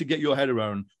hard thing to get your head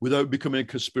around without becoming a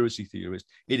conspiracy theorist.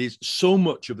 It is so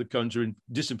much of the counter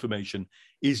disinformation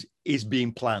is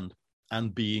being planned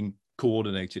and being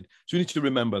coordinated. So we need to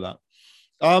remember that.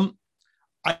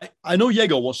 I know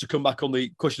Yegor wants to come back on the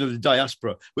question of the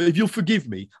diaspora, but if you'll forgive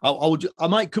me, I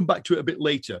might come back to it a bit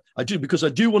later. Because I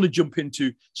do want to jump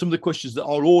into some of the questions that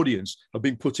our audience have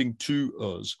been putting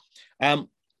to us. And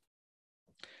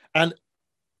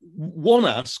one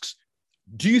asks,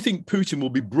 do you think Putin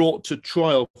will be brought to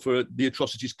trial for the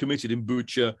atrocities committed in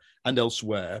Bucha and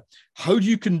elsewhere? How do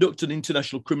you conduct an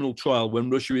international criminal trial when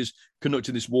Russia is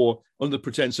conducting this war under the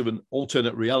pretense of an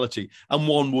alternate reality? And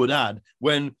one would add,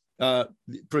 when,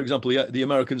 for example, the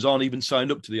Americans aren't even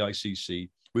signed up to the ICC.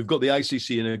 We've got the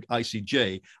ICC and an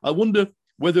ICJ. I wonder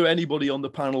whether anybody on the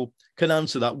panel can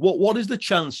answer that. What is the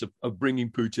chance of bringing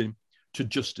Putin to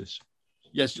justice?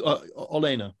 Yes,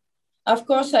 Olena. Of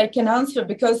course, I can answer,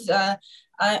 because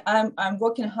I'm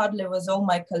working hardly with all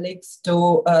my colleagues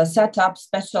to set up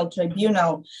special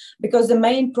tribunal, because the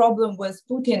main problem with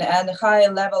Putin and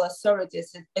higher level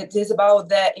authorities, it is about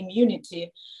their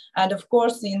immunity. And of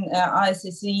course, in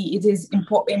ICC, it is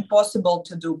impossible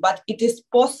to do, but it is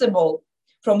possible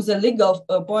from the legal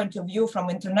point of view, from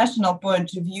international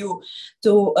point of view,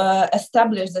 to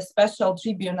establish the special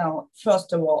tribunal,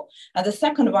 first of all. And the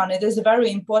second one, it is very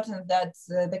important that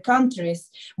the countries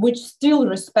which still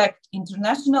respect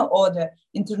international order,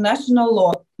 international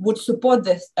law, would support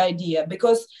this idea,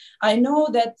 because I know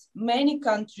that many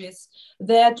countries,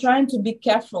 they are trying to be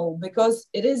careful because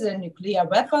it is a nuclear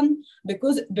weapon,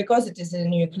 because it is a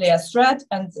nuclear threat,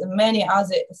 and many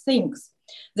other things.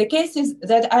 The case is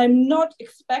that I'm not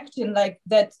expecting like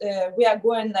that we are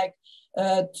going like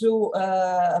to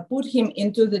put him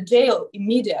into the jail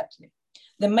immediately.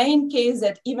 The main case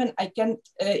that even I can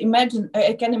imagine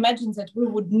that we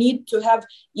would need to have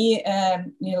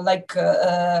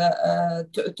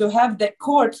to have the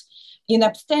court in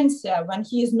absentia when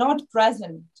he is not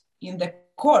present in the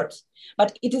court.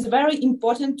 But it is very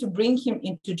important to bring him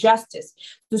into justice,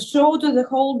 to show to the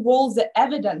whole world the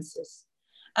evidences.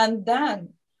 And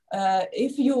then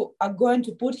if you are going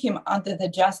to put him under the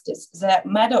justice, the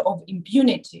matter of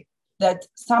impunity, that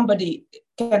somebody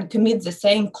can commit the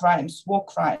same crimes, war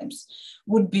crimes,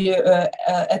 would be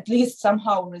at least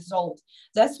somehow resolved.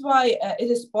 That's why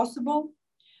it is possible.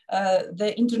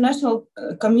 The international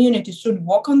community should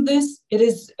work on this. It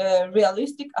is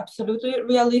realistic, absolutely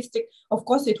realistic. Of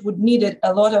course, it would need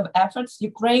a lot of efforts.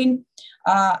 Ukraine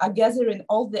are gathering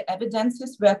all the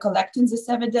evidences. We are collecting these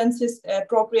evidences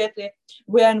appropriately.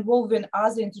 We are involving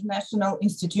other international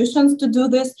institutions to do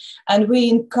this, and we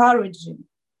encouraging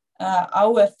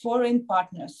our foreign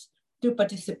partners to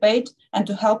participate and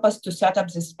to help us to set up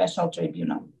this special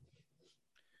tribunal.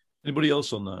 Anybody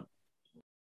else on that?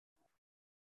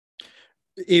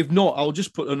 If not, I'll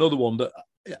just put another one that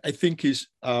I think is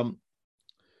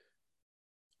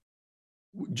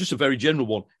just a very general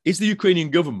one. Is the Ukrainian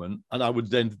government, and I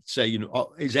would then say,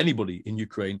 is anybody in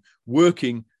Ukraine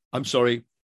working,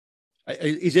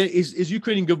 is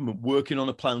Ukrainian government working on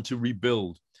a plan to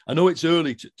rebuild? I know it's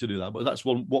early to do that, but that's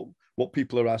what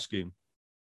people are asking.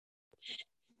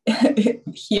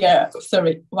 Here,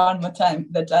 sorry, one more time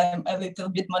that I'm a little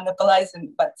bit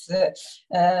monopolizing, but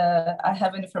I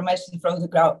have information from the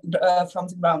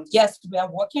ground. Yes, we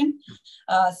are working.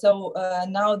 So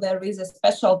now there is a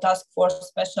special task force,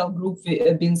 special group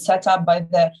being set up by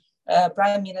the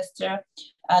Prime Minister,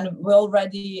 and we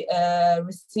already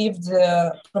received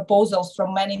proposals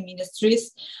from many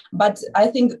ministries. But I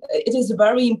think it is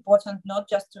very important not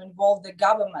just to involve the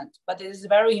government, but it is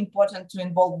very important to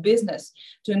involve business,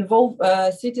 to involve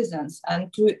citizens,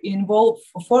 and to involve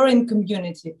foreign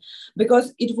community,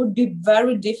 because it would be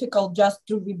very difficult just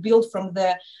to rebuild from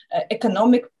the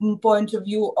economic point of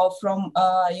view or from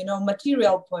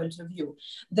material point of view.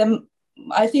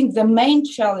 I think the main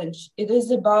challenge, it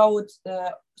is about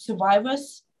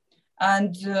survivors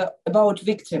and about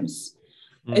victims.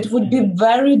 Mm-hmm. It would be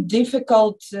very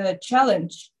difficult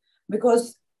challenge,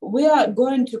 because we are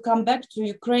going to come back to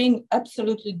Ukraine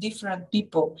absolutely different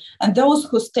people. And those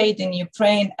who stayed in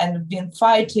Ukraine and been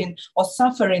fighting or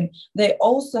suffering, they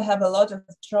also have a lot of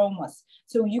traumas.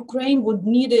 So Ukraine would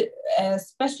need a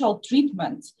special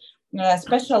treatment,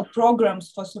 special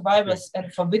programs for survivors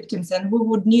and for victims, and we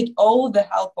would need all the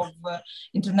help of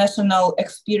international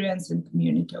experience and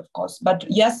community, of course. But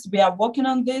yes, we are working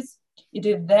on this. It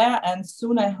is there, and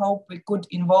soon I hope we could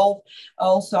involve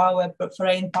also our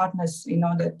foreign partners in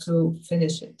order to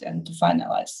finish it and to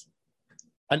finalize.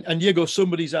 And Diego,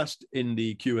 somebody's asked in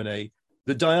the Q&A,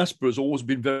 the diaspora has always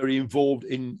been very involved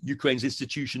in Ukraine's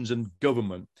institutions and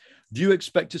government. Do you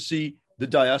expect to see the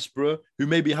diaspora, who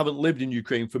maybe haven't lived in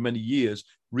Ukraine for many years,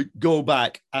 go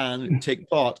back and take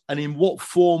part? And in what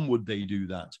form would they do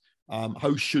that?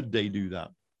 How should they do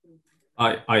that?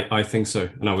 I think so.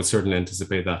 And I would certainly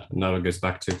anticipate that. And now it goes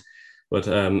back to what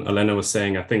Elena was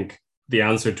saying. I think the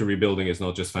answer to rebuilding is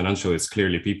not just financial, it's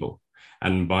clearly people.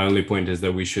 And my only point is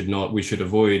that we should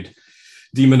avoid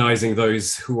demonizing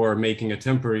those who are making a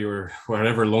temporary or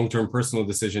whatever long-term personal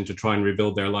decision to try and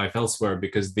rebuild their life elsewhere,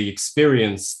 because the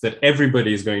experience that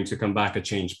everybody is going to come back a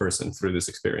changed person through this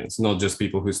experience, not just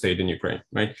people who stayed in Ukraine,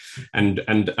 right? And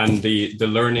the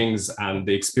learnings and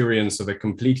the experience of a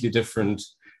completely different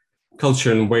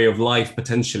culture and way of life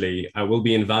potentially will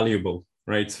be invaluable,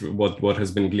 right? Through what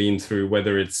has been gleaned through,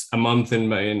 whether it's a month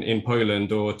in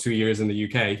Poland or 2 years in the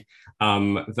UK.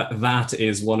 That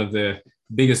is one of the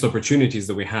biggest opportunities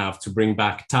that we have to bring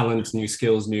back talent, new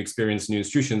skills, new experience, new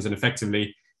institutions, and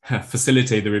effectively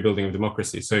facilitate the rebuilding of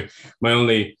democracy. So my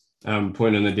only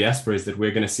point on the diaspora is that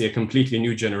we're going to see a completely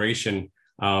new generation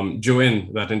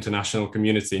join that international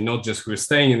community, not just who are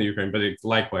staying in the Ukraine, but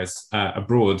likewise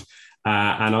abroad.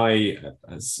 And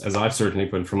as I've certainly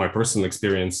put from my personal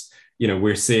experience,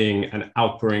 we're seeing an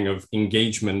outpouring of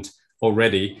engagement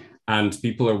already. And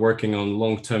people are working on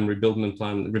long-term rebuilding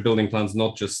plans,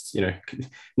 not just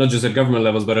at government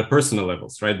levels, but at personal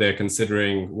levels, right? They're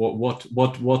considering what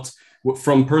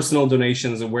from personal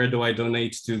donations and where do I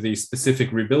donate to the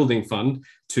specific rebuilding fund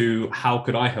to how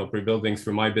could I help rebuilding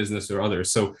through my business or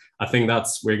others. So I think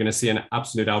we're going to see an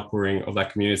absolute outpouring of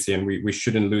that community, and we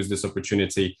shouldn't lose this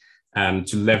opportunity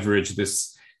to leverage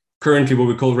this currently what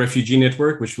we call refugee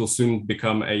network, which will soon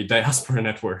become a diaspora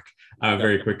network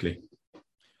very quickly.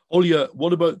 Olya,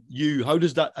 what about you? How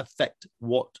does that affect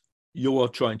what you are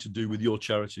trying to do with your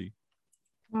charity?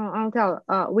 I'll tell.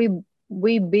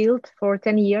 We built for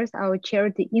 10 years our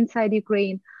charity inside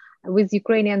Ukraine with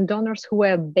Ukrainian donors who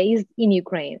were based in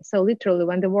Ukraine. So literally,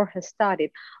 when the war has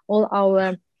started, all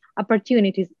our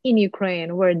opportunities in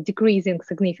Ukraine were decreasing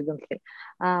significantly.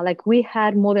 Like we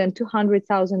had more than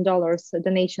 $200,000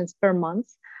 donations per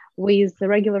month with the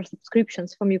regular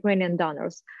subscriptions from Ukrainian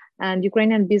donors. And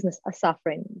Ukrainian business are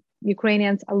suffering.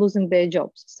 Ukrainians are losing their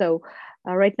jobs. So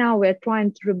right now we're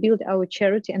trying to rebuild our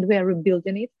charity, and we are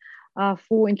rebuilding it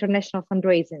for international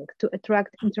fundraising to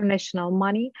attract international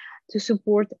money to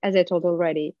support, as I told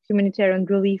already, humanitarian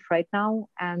relief right now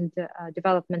and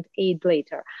development aid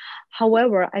later.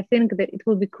 However, I think that it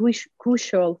will be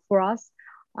crucial for us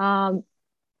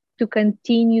to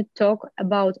continue talk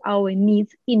about our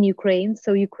needs in Ukraine,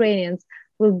 so Ukrainians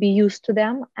will be used to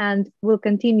them and will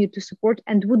continue to support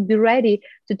and would be ready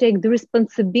to take the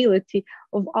responsibility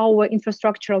of our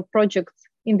infrastructural projects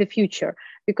in the future,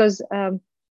 because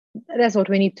that's what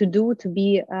we need to do to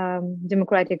be a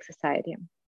democratic society.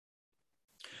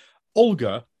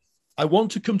 Olga, I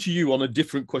want to come to you on a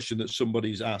different question that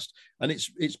somebody's asked. And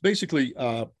it's basically,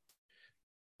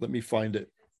 let me find it.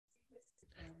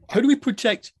 How do we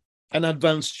protect and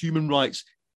advance human rights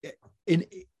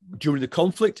during the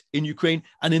conflict in Ukraine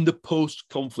and in the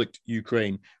post-conflict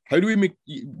Ukraine? How do we make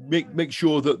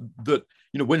sure that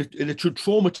when in a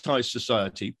traumatized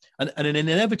society and an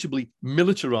inevitably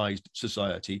militarized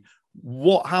society,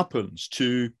 what happens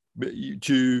to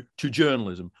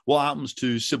journalism? What happens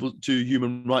to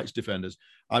human rights defenders?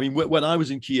 I mean, when I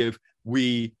was in Kiev,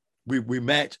 we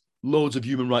met loads of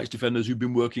human rights defenders who've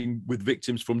been working with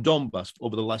victims from Donbass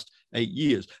over the last 8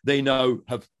 years. They now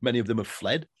many of them have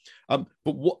fled. But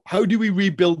how do we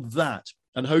rebuild that?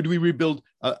 And how do we rebuild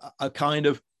a kind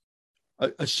of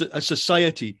a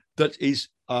society that is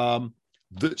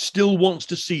that still wants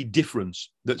to see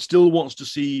difference, that still wants to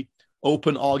see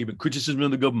open argument, criticism of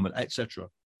the government, etc.?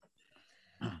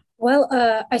 Well,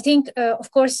 I think,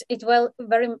 of course, it will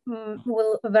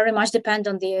very much depend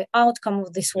on the outcome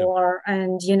of this war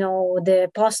and, the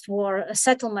post-war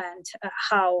settlement,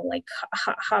 how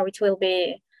it will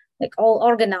be all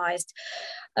organized.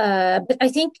 But I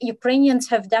think Ukrainians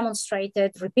have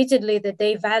demonstrated repeatedly that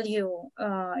they value,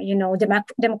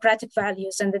 democratic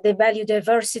values, and that they value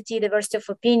diversity of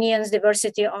opinions,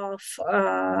 diversity of,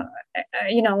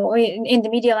 in the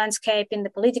media landscape, in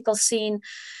the political scene.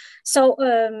 So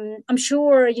I'm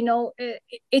sure,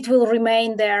 it will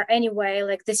remain there anyway,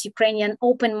 like this Ukrainian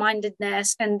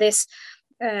open-mindedness and this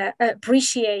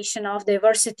appreciation of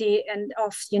diversity and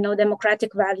of,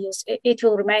 democratic values. It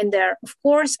will remain there. Of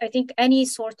course, I think any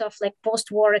sort of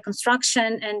post-war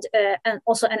reconstruction and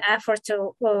also an effort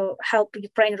to help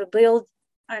Ukraine rebuild,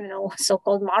 I don't know,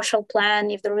 so-called Marshall Plan,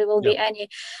 if there will be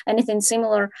anything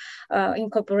similar in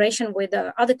cooperation with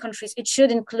other countries. It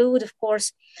should include, of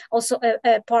course, also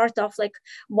a part of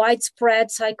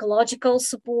widespread psychological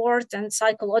support and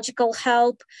psychological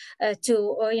help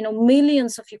to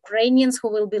millions of Ukrainians who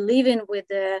will be living with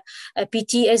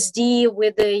PTSD,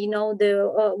 with the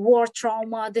war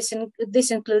trauma.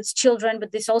 This includes children,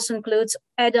 but this also includes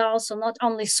adults, so not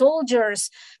only soldiers,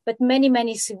 but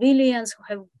many civilians who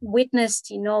have witnessed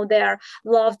their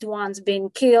loved ones being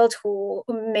killed, who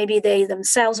maybe they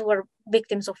themselves were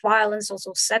victims of violence,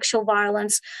 also sexual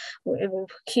violence. We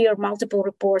hear multiple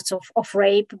reports of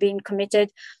rape being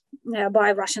committed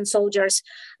by Russian soldiers.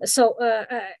 So,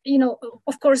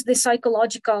 of course, the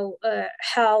psychological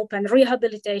help and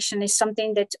rehabilitation is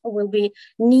something that will be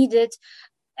needed.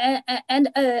 And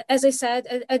as I said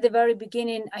at the very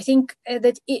beginning, I think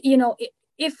that,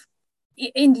 if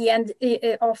in the end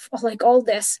of all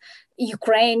this,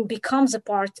 Ukraine becomes a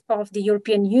part of the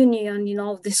European Union,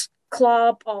 this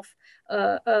club of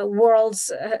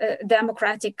world's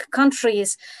democratic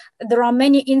countries. There are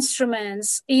many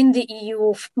instruments in the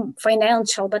EU,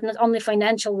 financial, but not only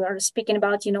financial. We are speaking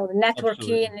about, the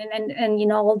networking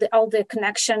and all the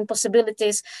connection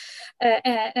possibilities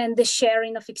and the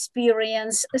sharing of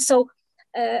experience. So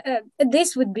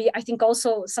this would be, I think,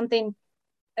 also something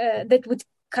that would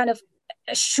kind of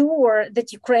assure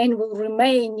that Ukraine will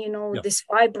remain, this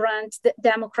vibrant,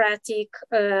 democratic,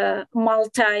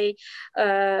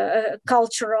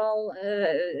 multi-cultural,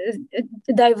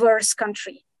 diverse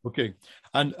country. Okay,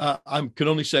 and I can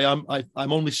only say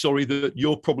I'm only sorry that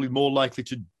you're probably more likely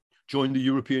to join the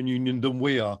European Union than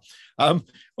we are.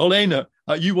 Olena,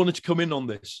 you wanted to come in on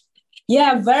this.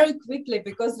 Yeah, very quickly,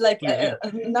 because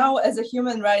now as a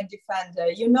human rights defender,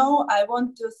 I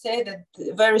want to say that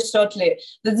very shortly,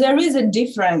 that there is a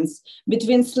difference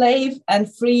between slave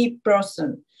and free person.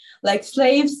 Like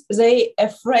slaves, they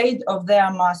afraid of their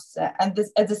master, and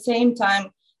at the same time,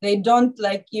 they don't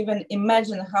even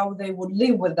imagine how they would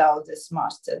live without this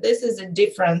master. This is a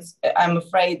difference, I'm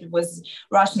afraid, with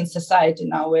Russian society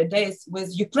nowadays, with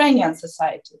Ukrainian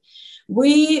society.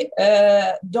 We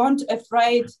don't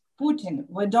afraid Putin.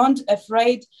 We don't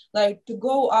afraid to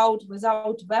go out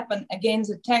without weapon against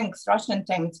the tanks, Russian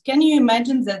tanks. Can you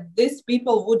imagine that these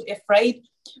people would afraid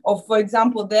of, for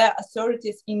example, their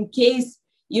authorities in case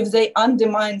if they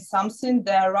undermine something,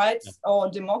 their rights or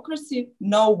democracy?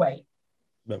 No way.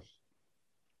 No.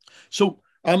 So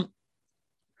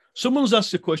someone's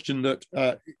asked a question that,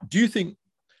 do you think,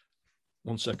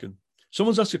 one second,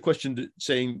 someone's asked a question that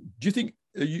saying, do you think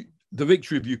the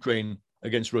victory of Ukraine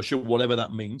against Russia, whatever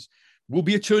that means, will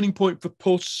be a turning point for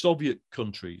post-Soviet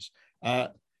countries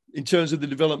in terms of the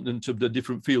development of the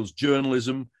different fields,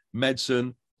 journalism,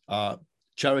 medicine,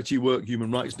 charity work,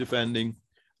 human rights defending,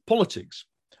 politics?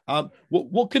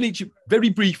 What can very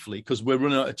briefly, because we're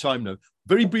running out of time now,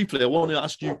 very briefly, I want to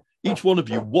ask you, each one of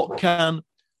you, what can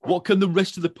the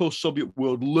rest of the post-Soviet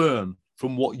world learn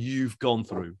from what you've gone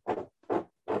through?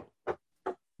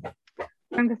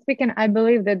 Frankly speaking, I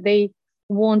believe that they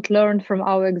won't learn from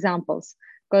our examples,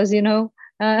 because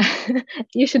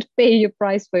you should pay your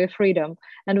price for your freedom,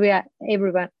 and we are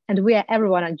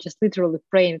everyone are just literally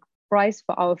paying price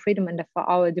for our freedom and for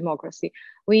our democracy.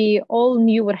 We all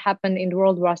knew what happened in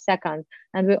World War II,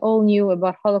 and we all knew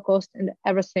about Holocaust and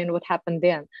everything what happened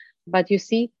then. But you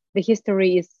see, the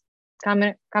history is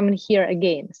coming here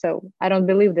again. So I don't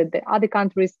believe that the other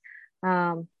countries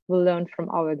will learn from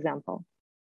our example.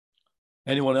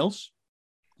 Anyone else?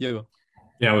 Yeah,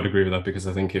 I would agree with that, because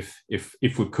I think if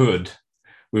we could,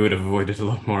 we would have avoided a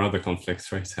lot more other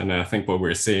conflicts, right? And I think what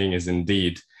we're seeing is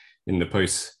indeed in the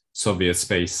post-Soviet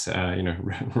space,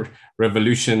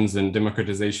 revolutions and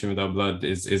democratization without blood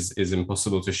is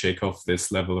impossible to shake off.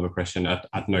 This level of oppression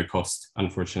at no cost,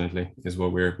 unfortunately, is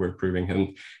what we're proving.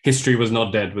 And history was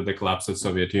not dead with the collapse of the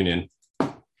Soviet Union.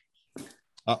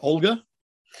 Olga?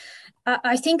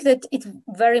 I think that it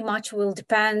very much will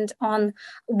depend on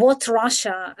what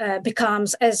Russia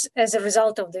becomes as a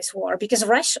result of this war, because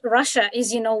Russia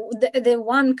is, the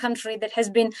one country that has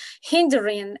been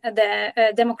hindering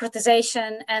the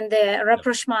democratization and the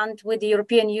rapprochement with the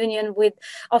European Union,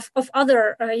 of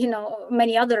other,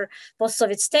 many other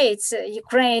post-Soviet states,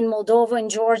 Ukraine, Moldova, and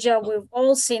Georgia. We've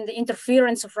all seen the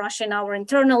interference of Russia in our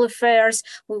internal affairs.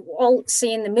 We've all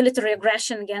seen the military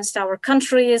aggression against our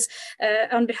countries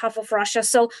on behalf of Russia.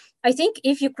 So I think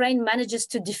if Ukraine manages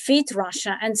to defeat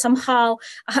Russia, and somehow,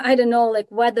 I don't know,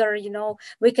 whether,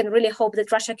 we can really hope that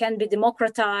Russia can be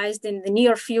democratized in the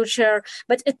near future,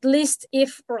 but at least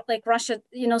if Russia,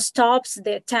 stops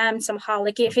the attempt somehow,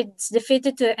 if it's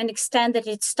defeated to an extent that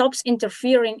it stops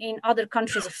interfering in other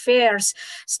countries' affairs,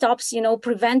 stops,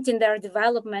 preventing their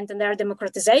development and their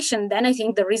democratization, then I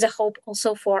think there is a hope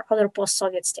also for other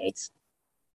post-Soviet states.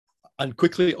 And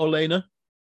quickly, Olena?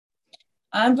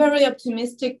 I'm very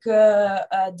optimistic,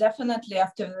 definitely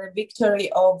after the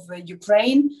victory of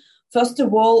Ukraine. First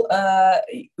of all,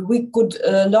 we could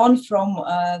learn from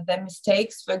the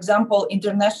mistakes. For example,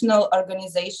 international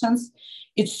organizations,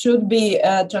 it should be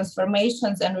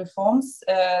transformations and reforms.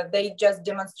 They just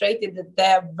demonstrated that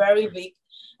they are very weak.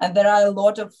 And there are a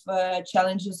lot of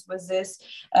challenges with this,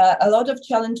 a lot of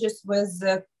challenges with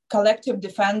collective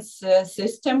defense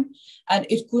system, and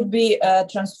it could be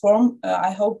transformed.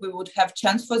 I hope we would have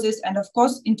chance for this. And of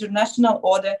course, international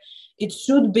order, it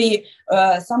should be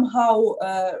somehow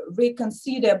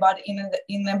reconsidered, but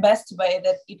in the best way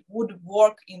that it would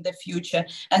work in the future.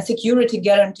 And security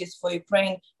guarantees for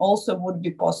Ukraine also would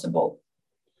be possible.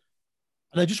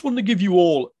 And I just want to give you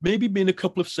all, maybe in a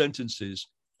couple of sentences,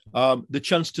 the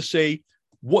chance to say,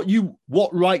 what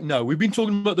right now, we've been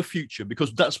talking about the future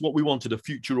because that's what we wanted, a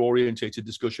future orientated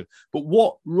discussion. But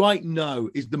what right now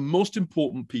is the most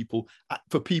important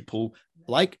for people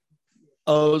like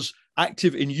us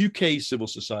active in UK civil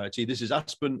society? This is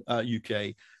Aspen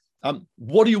UK.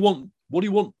 What do you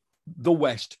want the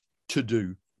West to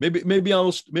do? Maybe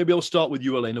I'll start with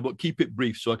you, Elena, but keep it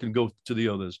brief so I can go to the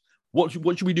others. What should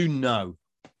we do now?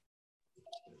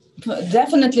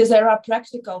 Definitely, there are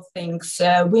practical things.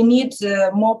 We need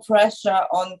more pressure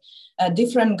on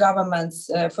different governments.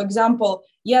 For example,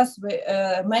 yes,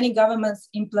 many governments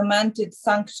implemented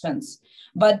sanctions,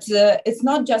 but it's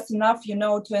not just enough,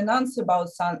 to announce about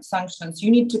sanctions.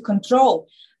 You need to control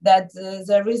that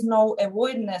there is no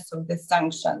avoidance of the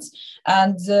sanctions.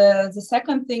 And the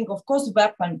second thing, of course,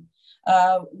 weapon.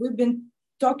 We've been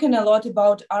talking a lot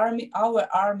about army,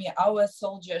 our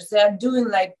soldiers. They are doing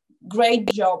like great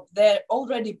job. They're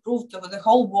already proved to the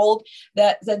whole world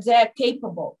that they are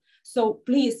capable. So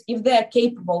please, if they are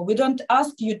capable, we don't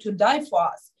ask you to die for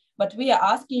us, but we are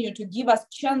asking you to give us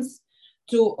chance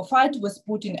to fight with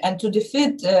Putin and to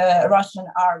defeat Russian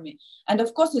army. And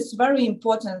of course, it's very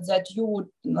important that you would,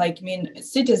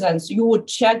 citizens, you would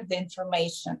check the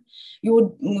information. You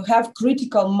would have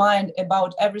critical mind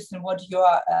about everything what you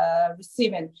are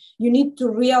receiving. You need to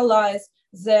realize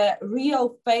the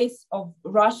real face of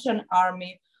Russian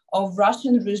army, of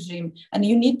Russian regime. And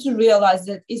you need to realize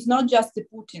that it's not just the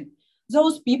Putin.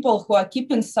 Those people who are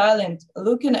keeping silent,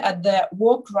 looking at the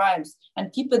war crimes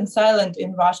and keeping silent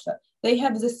in Russia, they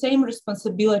have the same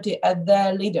responsibility as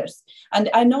their leaders. And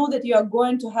I know that you are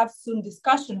going to have soon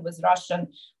discussion with Russian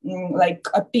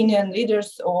opinion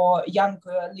leaders or young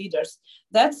leaders.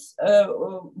 That's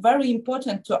very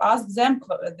important to ask them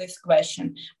this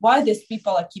question, why these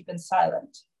people are keeping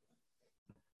silent.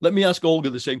 Let me ask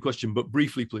Olga the same question, but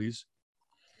briefly, please.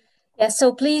 Yeah,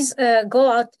 so please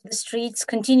go out to the streets,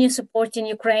 continue supporting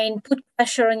Ukraine, put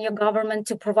pressure on your government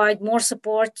to provide more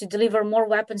support, to deliver more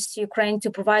weapons to Ukraine,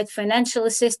 to provide financial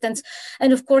assistance,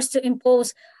 and of course to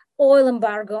impose oil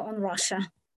embargo on Russia.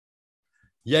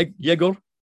 Yegor?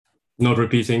 Not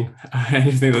repeating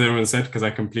anything that everyone said, because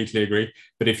I completely agree.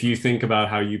 But if you think about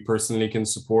how you personally can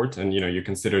support and you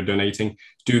consider donating,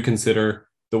 do consider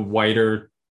the wider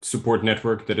support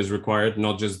network that is required,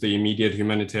 not just the immediate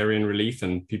humanitarian relief,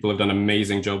 and people have done an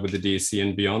amazing job with the DSC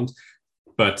and beyond,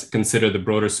 but consider the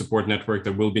broader support network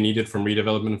that will be needed, from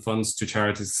redevelopment funds to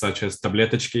charities such as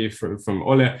Tabletочки from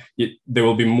Oля. There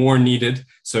will be more needed,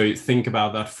 so think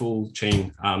about that full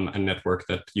chain and network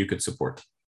that you could support.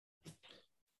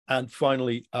 And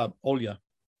finally, Olya.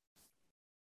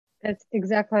 That's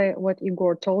exactly what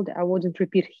Igor told. I wouldn't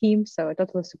repeat him, so I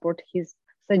totally support his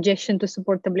suggestion to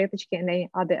support Tabletочки and any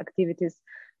other activities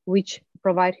which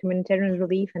provide humanitarian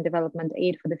relief and development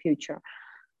aid for the future.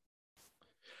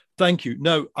 Thank you.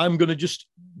 Now, I'm going to just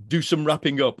do some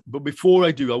wrapping up. But before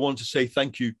I do, I want to say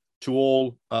thank you to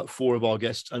all four of our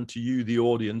guests and to you, the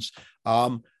audience.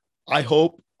 I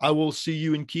hope I will see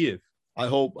you in Kiev. I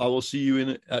hope I will see you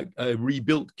in a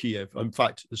rebuilt Kiev. In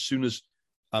fact, as soon as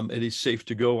it is safe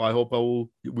to go, I hope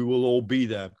we will all be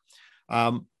there.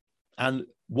 And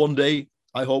one day,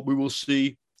 I hope we will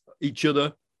see each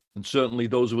other, and certainly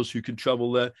those of us who can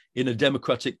travel there, in a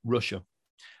democratic Russia.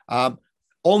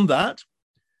 On that,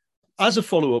 as a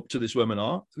follow-up to this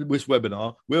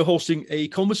webinar, we're hosting a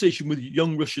conversation with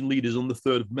young Russian leaders on the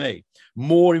 3rd of May.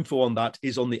 More info on that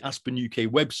is on the Aspen UK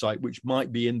website, which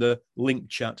might be in the link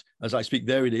chat as I speak.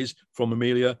 There it is, from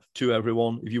Amelia to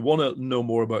everyone. If you want to know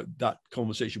more about that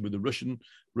conversation with the Russian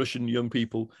young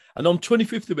people. And on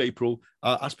 25th of April,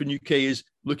 Aspen UK is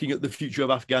looking at the future of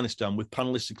Afghanistan with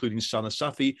panelists including Sana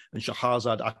Safi and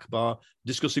Shahrazad Akbar,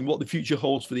 discussing what the future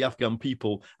holds for the Afghan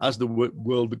people as the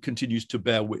world continues to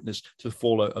bear witness to the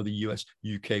fallout of the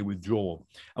US-UK withdrawal.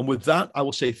 And with that, I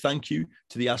will say thank you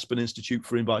to the Aspen Institute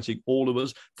for inviting all of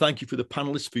us. Thank you for the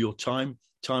panelists for your time.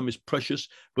 Time is precious,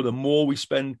 but the more we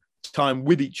spend time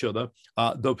with each other,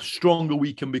 the stronger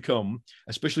we can become,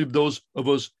 especially those of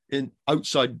us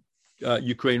outside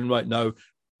Ukraine right now,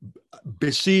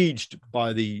 besieged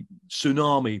by the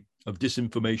tsunami of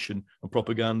disinformation and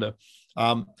propaganda.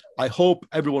 I hope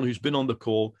everyone who's been on the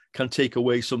call can take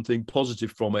away something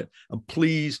positive from it. And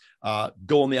please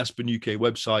go on the Aspen UK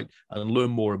website and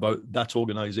learn more about that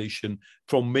organization.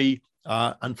 From me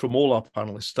and from all our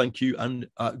panelists, thank you and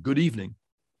good evening.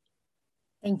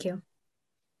 Thank you.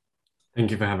 Thank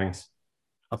you for having us.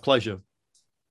 A pleasure.